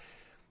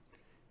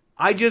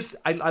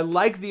 I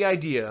like the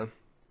idea,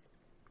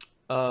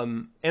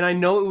 and I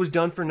know it was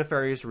done for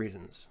nefarious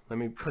reasons. Let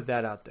me put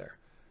that out there.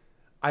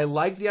 I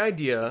like the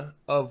idea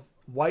of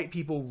white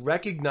people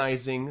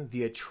recognizing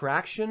the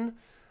attraction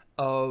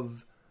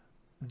of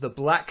the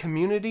black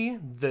community,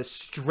 the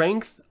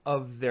strength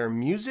of their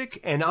music,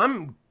 and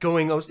I'm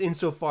going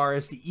insofar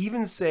as to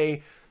even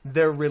say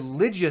their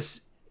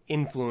religious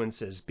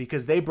influences,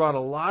 because they brought a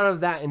lot of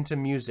that into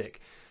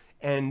music.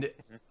 And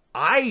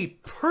I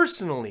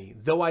personally,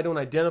 though I don't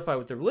identify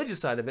with the religious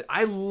side of it,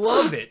 I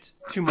love it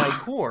to my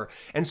core.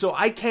 And so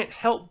I can't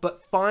help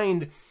but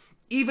find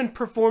even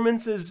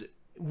performances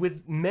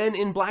with men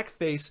in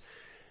blackface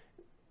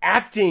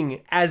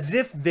acting as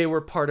if they were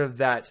part of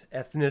that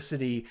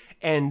ethnicity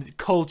and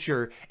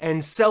culture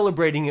and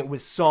celebrating it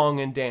with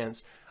song and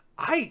dance.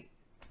 I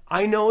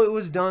know it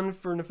was done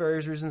for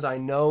nefarious reasons. I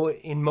know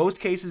in most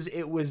cases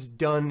it was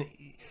done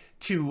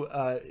to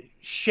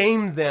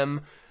shame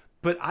them,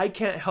 but I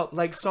can't help,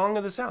 like Song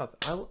of the South.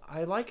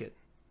 I like it.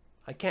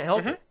 I can't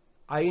help it.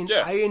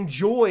 I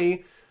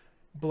enjoy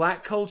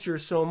black culture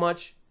so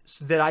much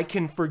that I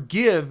can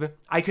forgive,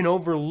 I can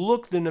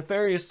overlook the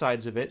nefarious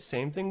sides of it.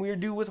 Same thing we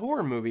do with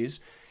horror movies,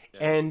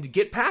 and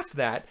get past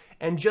that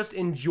and just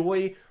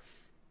enjoy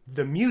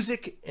the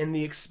music and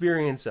the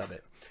experience of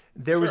it.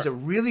 There was a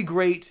really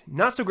great,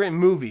 not so great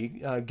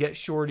movie, Get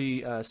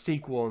Shorty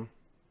sequel.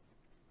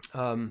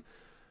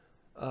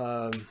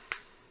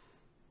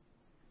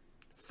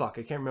 Fuck,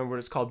 I can't remember what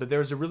it's called, but there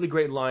was a really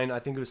great line. I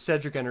think it was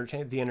Cedric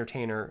the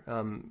Entertainer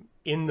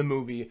in the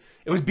movie.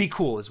 It was Be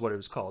Cool is what it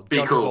was called.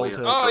 Be Cool. Yeah.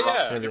 Oh,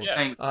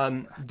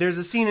 yeah. There's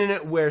a scene in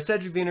it where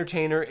Cedric the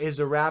Entertainer is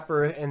a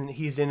rapper, and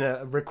he's in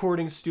a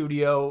recording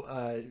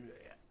studio,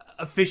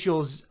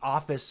 official's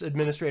office,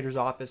 administrator's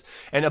office,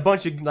 and a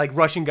bunch of like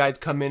Russian guys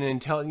come in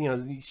and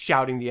he's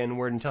shouting the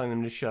N-word and telling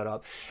them to shut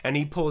up. And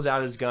he pulls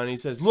out his gun and he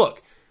says,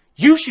 "Look,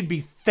 you should be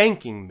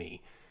thanking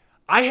me.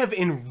 I have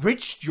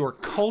enriched your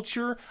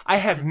culture. I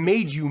have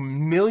made you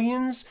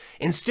millions.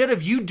 Instead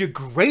of you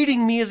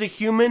degrading me as a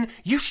human,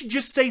 you should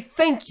just say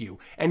thank you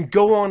and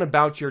go on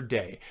about your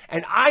day."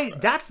 And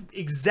that's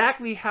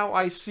exactly how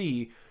I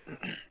see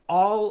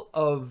all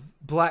of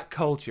black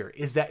culture,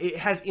 is that it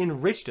has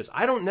enriched us.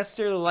 I don't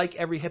necessarily like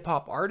every hip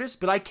hop artist,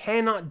 but I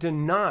cannot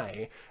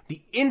deny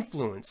the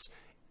influence.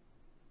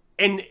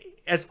 And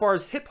as far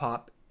as hip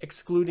hop,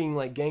 excluding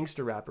like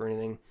gangster rap or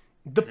anything,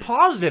 the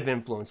positive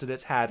influence that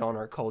it's had on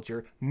our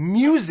culture,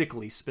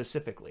 musically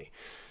specifically.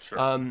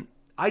 Sure.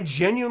 I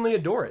genuinely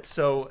adore it.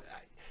 So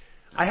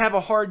I have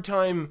a hard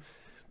time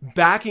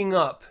backing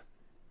up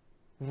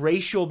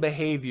racial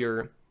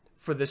behavior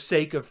for the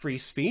sake of free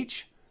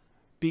speech,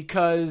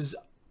 because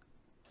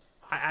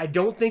I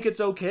don't think it's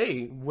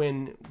okay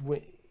when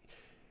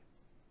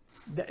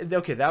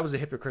okay, that was a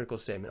hypocritical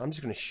statement. I'm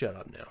just going to shut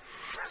up now.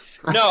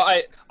 No,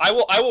 I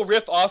will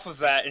riff off of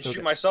that and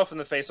shoot myself in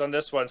the face on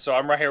this one, so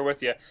I'm right here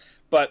with you.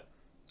 But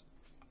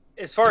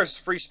as far as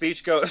free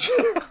speech goes,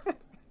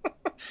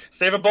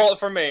 save a bullet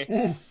for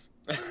me.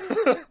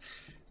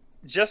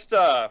 Just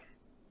as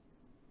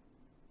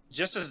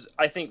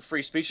I think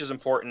free speech is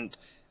important,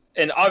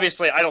 and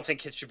obviously I don't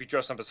think kids should be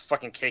dressed up as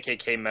fucking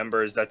KKK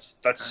members. That's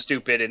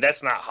stupid, and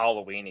that's not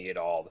Halloween-y at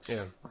all.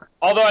 Yeah.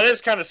 Although it is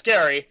kind of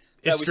scary.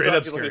 It's straight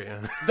up scary.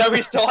 That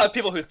we still have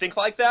people who think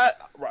like that,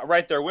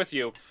 right there with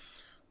you.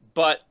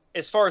 But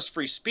as far as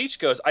free speech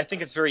goes, I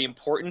think it's very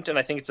important, and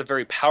I think it's a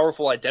very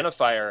powerful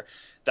identifier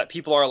that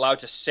people are allowed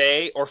to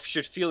say or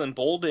should feel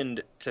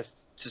emboldened to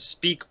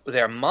speak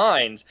their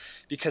minds,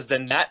 because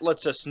then that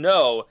lets us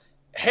know,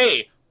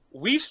 hey,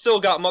 we've still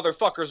got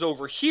motherfuckers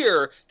over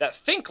here that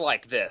think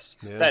like this,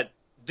 that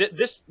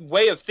this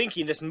way of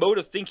thinking, this mode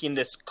of thinking,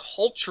 this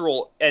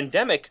cultural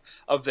endemic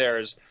of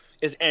theirs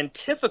is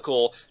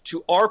antithetical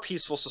to our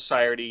peaceful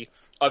society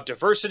of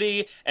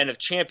diversity and of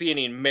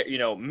championing,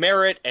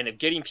 merit, and of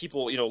getting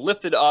people,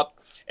 lifted up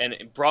and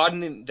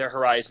broadening their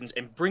horizons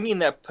and bringing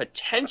that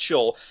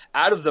potential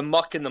out of the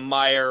muck and the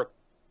mire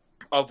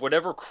of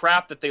whatever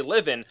crap that they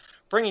live in,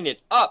 bringing it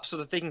up so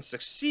that they can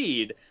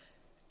succeed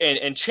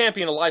and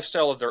champion a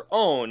lifestyle of their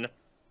own.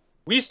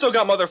 We still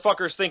got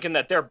motherfuckers thinking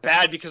that they're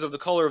bad because of the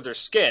color of their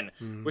skin,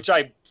 which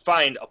I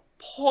find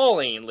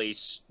appallingly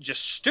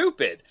just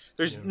stupid.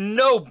 There's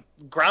no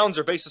grounds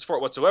or basis for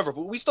it whatsoever,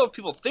 but we still have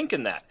people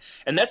thinking that,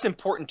 and that's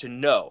important to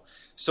know.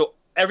 So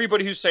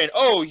everybody who's saying,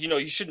 oh,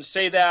 you shouldn't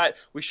say that,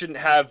 we shouldn't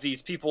have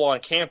these people on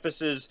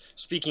campuses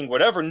speaking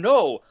whatever,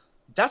 no,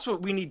 that's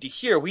what we need to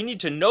hear. We need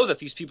to know that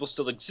these people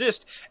still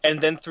exist,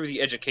 and then through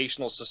the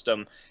educational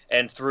system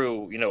and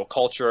through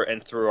culture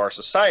and through our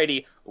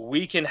society,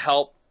 we can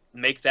help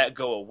make that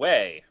go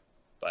away.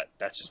 But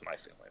that's just my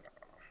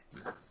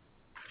feeling.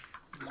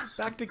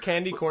 Back to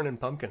candy corn and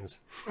pumpkins.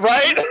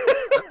 Right?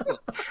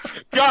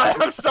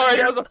 God, I'm sorry,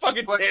 that was a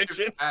fucking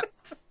tangent.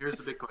 Here's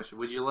the big question.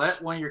 Would you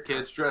let one of your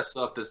kids dress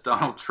up as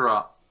Donald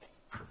Trump?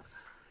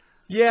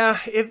 Yeah,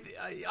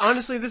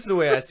 honestly, this is the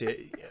way I see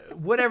it.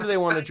 Whatever they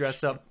want to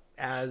dress up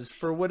as,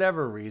 for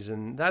whatever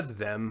reason, that's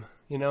them.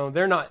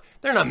 They're not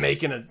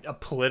making a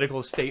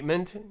political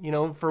statement.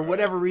 For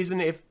whatever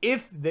reason,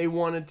 if they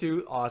wanted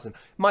to, awesome.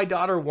 My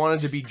daughter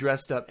wanted to be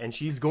dressed up, and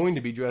she's going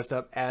to be dressed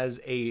up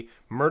as a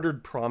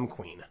murdered prom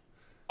queen.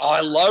 Oh,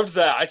 I loved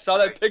that. I saw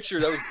that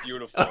picture. That was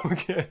beautiful.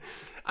 Okay,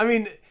 I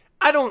mean,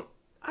 I don't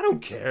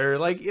care.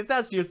 Like, if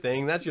that's your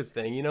thing, that's your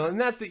thing. And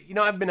that's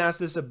I've been asked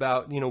this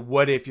about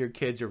what if your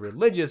kids are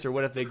religious, or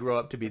what if they grow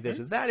up to be this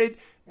or that.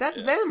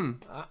 That's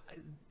them.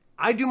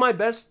 I do my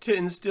best to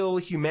instill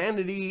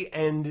humanity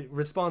and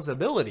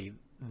responsibility.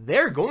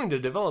 they're going to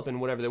develop in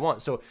whatever they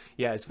want. So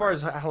yeah, as far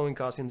as Halloween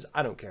costumes,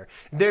 I don't care.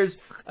 There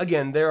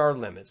are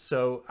limits.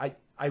 So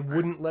I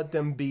wouldn't let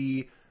them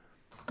be.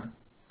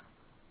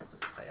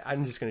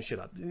 I'm just going to shut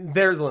up.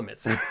 They're the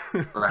limits.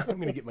 Right. I'm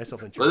going to get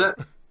myself in trouble. Well,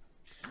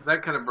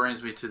 that kind of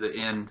brings me to the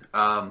end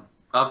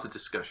of the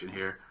discussion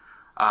here,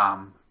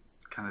 kind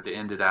of to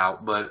end it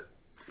out. But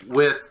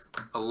with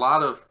a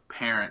lot of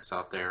parents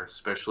out there,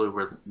 especially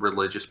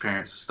religious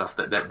parents and stuff,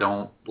 that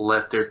don't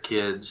let their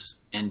kids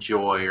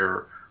enjoy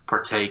or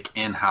partake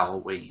in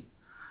Halloween,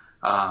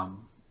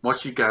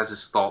 what's you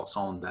guys' thoughts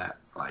on that?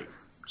 Like,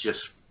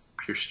 just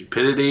pure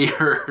stupidity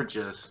or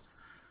just...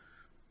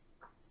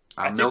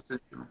 I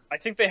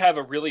think they have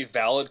a really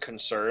valid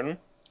concern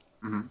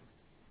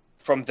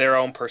from their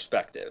own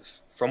perspective,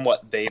 from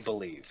what they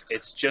believe.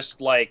 It's just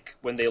like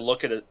when they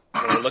look at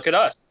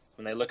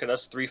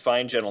us, three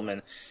fine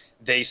gentlemen,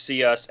 they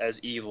see us as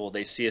evil,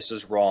 they see us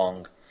as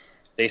wrong,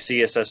 they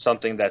see us as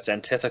something that's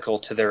antithetical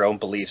to their own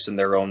beliefs and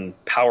their own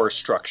power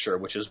structure,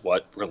 which is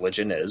what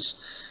religion is.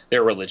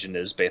 Their religion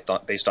is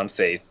based on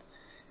faith,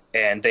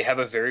 and they have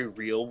a very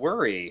real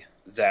worry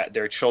that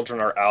their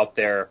children are out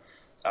there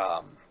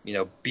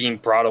being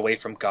brought away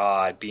from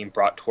God, being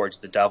brought towards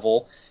the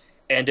devil.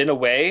 And in a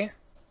way,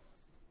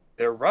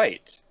 they're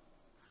right.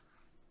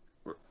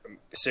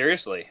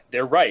 Seriously,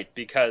 they're right,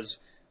 because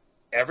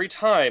every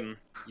time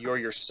you're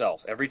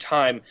yourself, every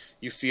time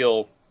you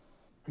feel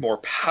more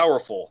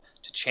powerful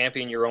to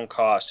champion your own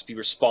cause, to be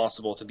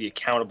responsible, to be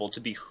accountable, to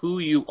be who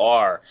you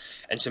are,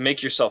 and to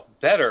make yourself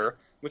better,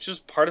 which is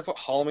part of what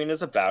Halloween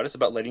is about. It's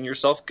about letting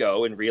yourself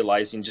go and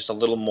realizing just a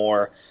little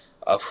more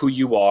of who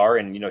you are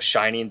and,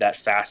 shining that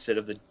facet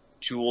of the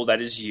jewel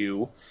that is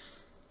you.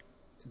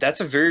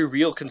 That's a very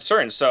real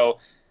concern. So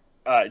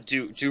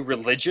do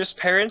religious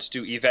parents,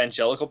 do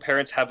evangelical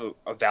parents have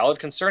a valid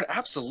concern?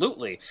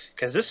 Absolutely.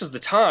 Because this is the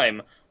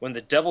time when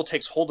the devil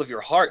takes hold of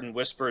your heart and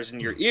whispers in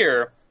your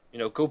ear,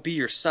 go be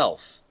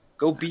yourself.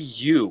 Go be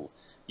you.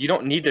 You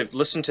don't need to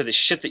listen to the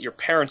shit that your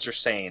parents are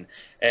saying,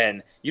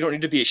 and you don't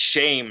need to be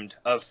ashamed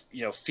of,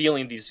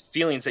 feeling these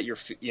feelings that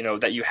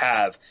that you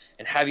have,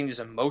 and having these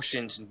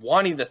emotions and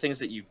wanting the things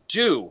that you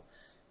do.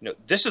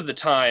 This is the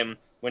time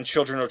when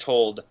children are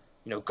told,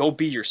 go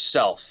be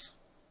yourself,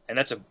 and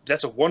that's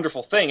a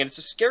wonderful thing, and it's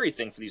a scary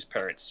thing for these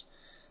parents.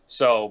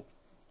 So,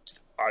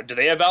 do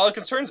they have valid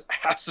concerns?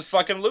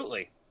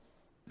 Absolutely.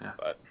 Yeah.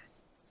 But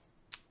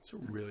that's a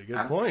really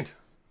good point.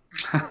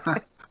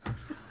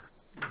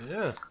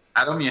 Yeah.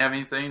 Adam, you have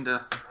anything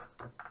to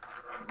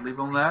leave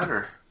on that,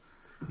 or?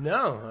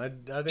 No, I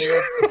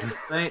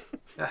think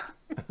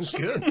that's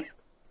good.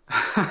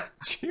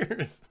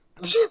 Cheers.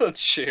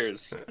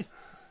 Cheers.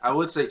 I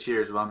would say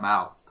cheers, but I'm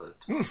out. But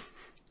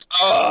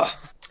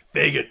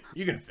fake it.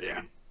 You can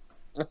fake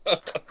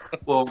it.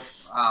 Well,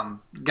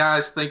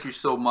 guys, thank you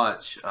so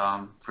much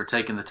for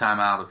taking the time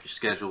out of your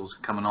schedules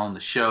and coming on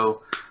the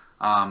show.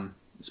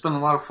 It's been a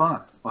lot of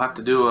fun. We'll have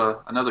to do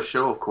another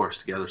show, of course,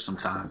 together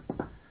sometime.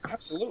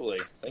 Absolutely.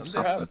 Thanks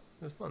for having me.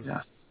 It was fun.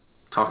 Yeah.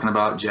 Talking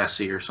about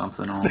Jesse or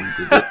something on You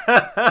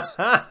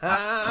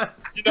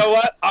know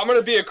what? I'm going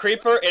to be a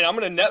creeper, and I'm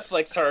going to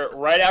Netflix her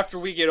right after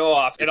we get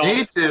off. And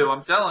Me too,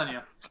 I'm telling you.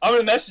 I'm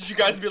going to message you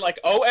guys and be like,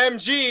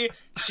 OMG,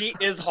 she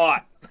is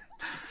hot.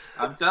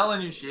 I'm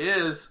telling you, she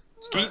is.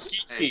 Skeet,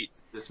 skeet, skeet.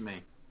 Just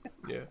me.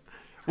 Yeah.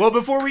 Well,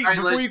 before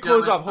you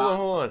close off,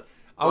 hold on.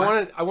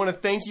 I want to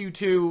thank you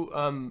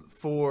too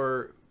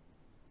for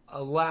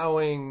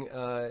allowing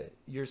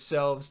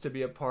yourselves to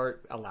be a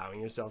part.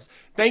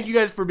 Thank you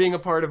guys for being a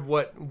part of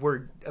what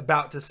we're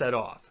about to set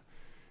off.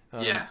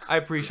 Yes. I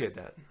appreciate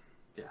that.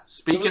 Yeah.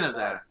 Speaking of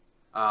that,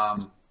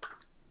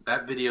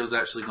 that video is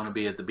actually going to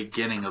be at the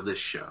beginning of this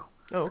show.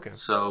 Oh, okay.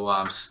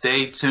 So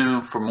stay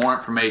tuned for more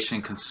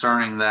information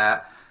concerning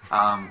that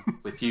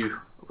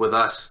with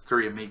us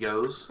three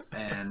amigos.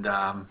 And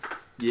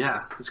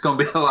yeah, it's going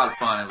to be a lot of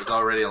fun. It was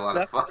already a lot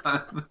of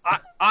fun.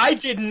 I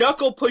did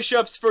knuckle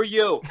push-ups for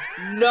you.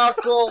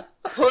 Knuckle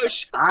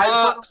push-ups.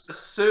 I put the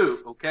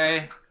suit,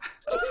 okay?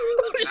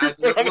 I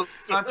did a little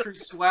country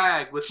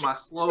swag with my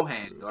slow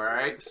hand, all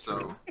right?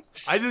 So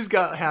I just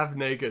got half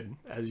naked,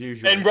 as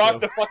usual. And rocked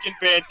the fucking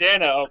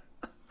bandana.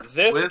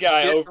 This with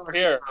guy over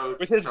here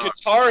with his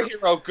Guitar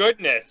Hero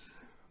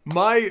goodness.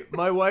 My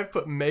wife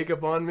put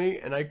makeup on me,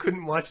 and I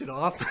couldn't wash it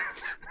off.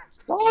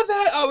 Saw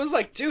that? I was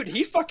like, dude,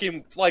 he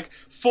fucking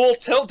full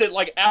tilted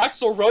like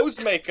Axl Rose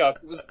makeup.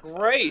 It was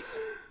great.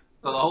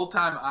 So the whole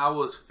time I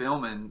was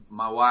filming,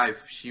 my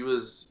wife, she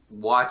was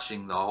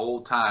watching the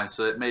whole time,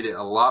 so it made it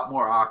a lot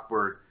more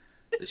awkward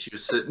that she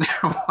was sitting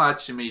there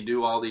watching me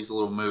do all these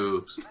little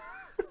moves.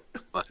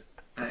 But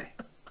hey,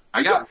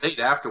 I got paid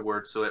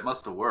afterwards, so it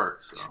must have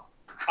worked. So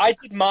I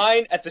did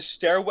mine at the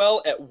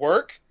stairwell at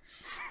work,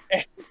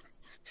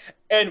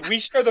 and we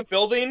share the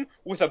building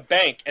with a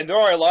bank, and there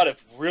are a lot of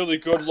really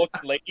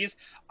good-looking ladies.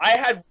 I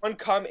had one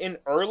come in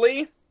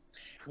early,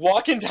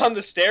 walking down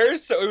the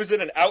stairs, so it was in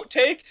an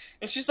outtake,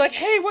 and she's like,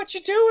 "Hey, what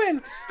you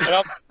doing?"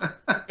 And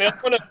I'm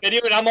filming a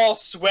video, and I'm all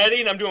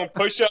sweaty, and I'm doing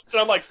push-ups,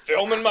 and I'm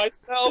filming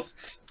myself,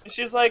 and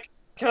she's like,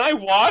 "Can I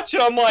watch?"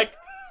 And I'm like,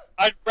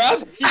 I'd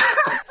rather eat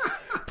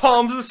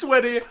Palms are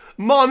sweaty.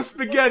 Mom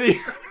spaghetti.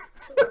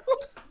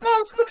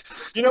 mom's spaghetti.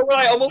 You know what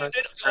I almost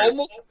did? I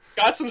almost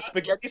got some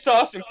spaghetti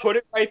sauce and put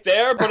it right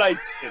there, but I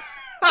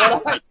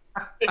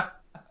didn't.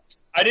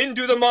 I didn't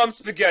do the mom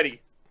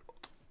spaghetti.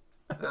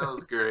 That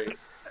was great.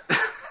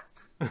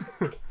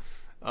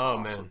 Oh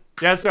man.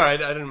 Yeah, sorry,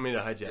 I didn't mean to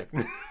hijack.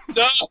 No,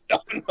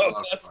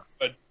 that's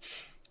good.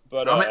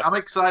 But I'm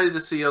excited to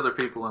see other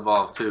people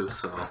involved too.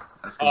 So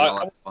that's gonna be a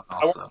lot of fun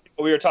also.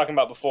 What we were talking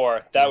about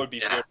before, that would be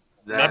good.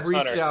 I've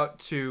reached out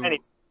to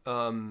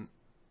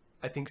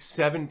I think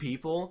 7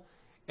 people,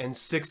 and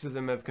 6 of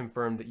them have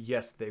confirmed that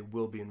yes, they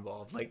will be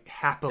involved, like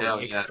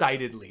happily,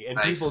 excitedly, and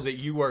people that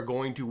you are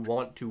going to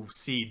want to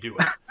see do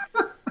it.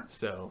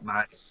 So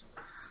nice,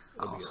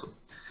 awesome.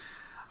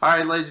 All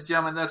right, ladies and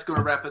gentlemen, that's going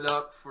to wrap it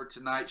up for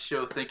tonight's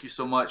show. Thank you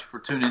so much for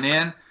tuning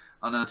in.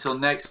 And until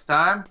next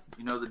time,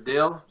 you know the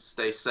deal.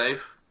 Stay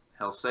safe.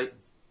 Hail Satan.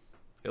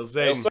 Hail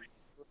Satan.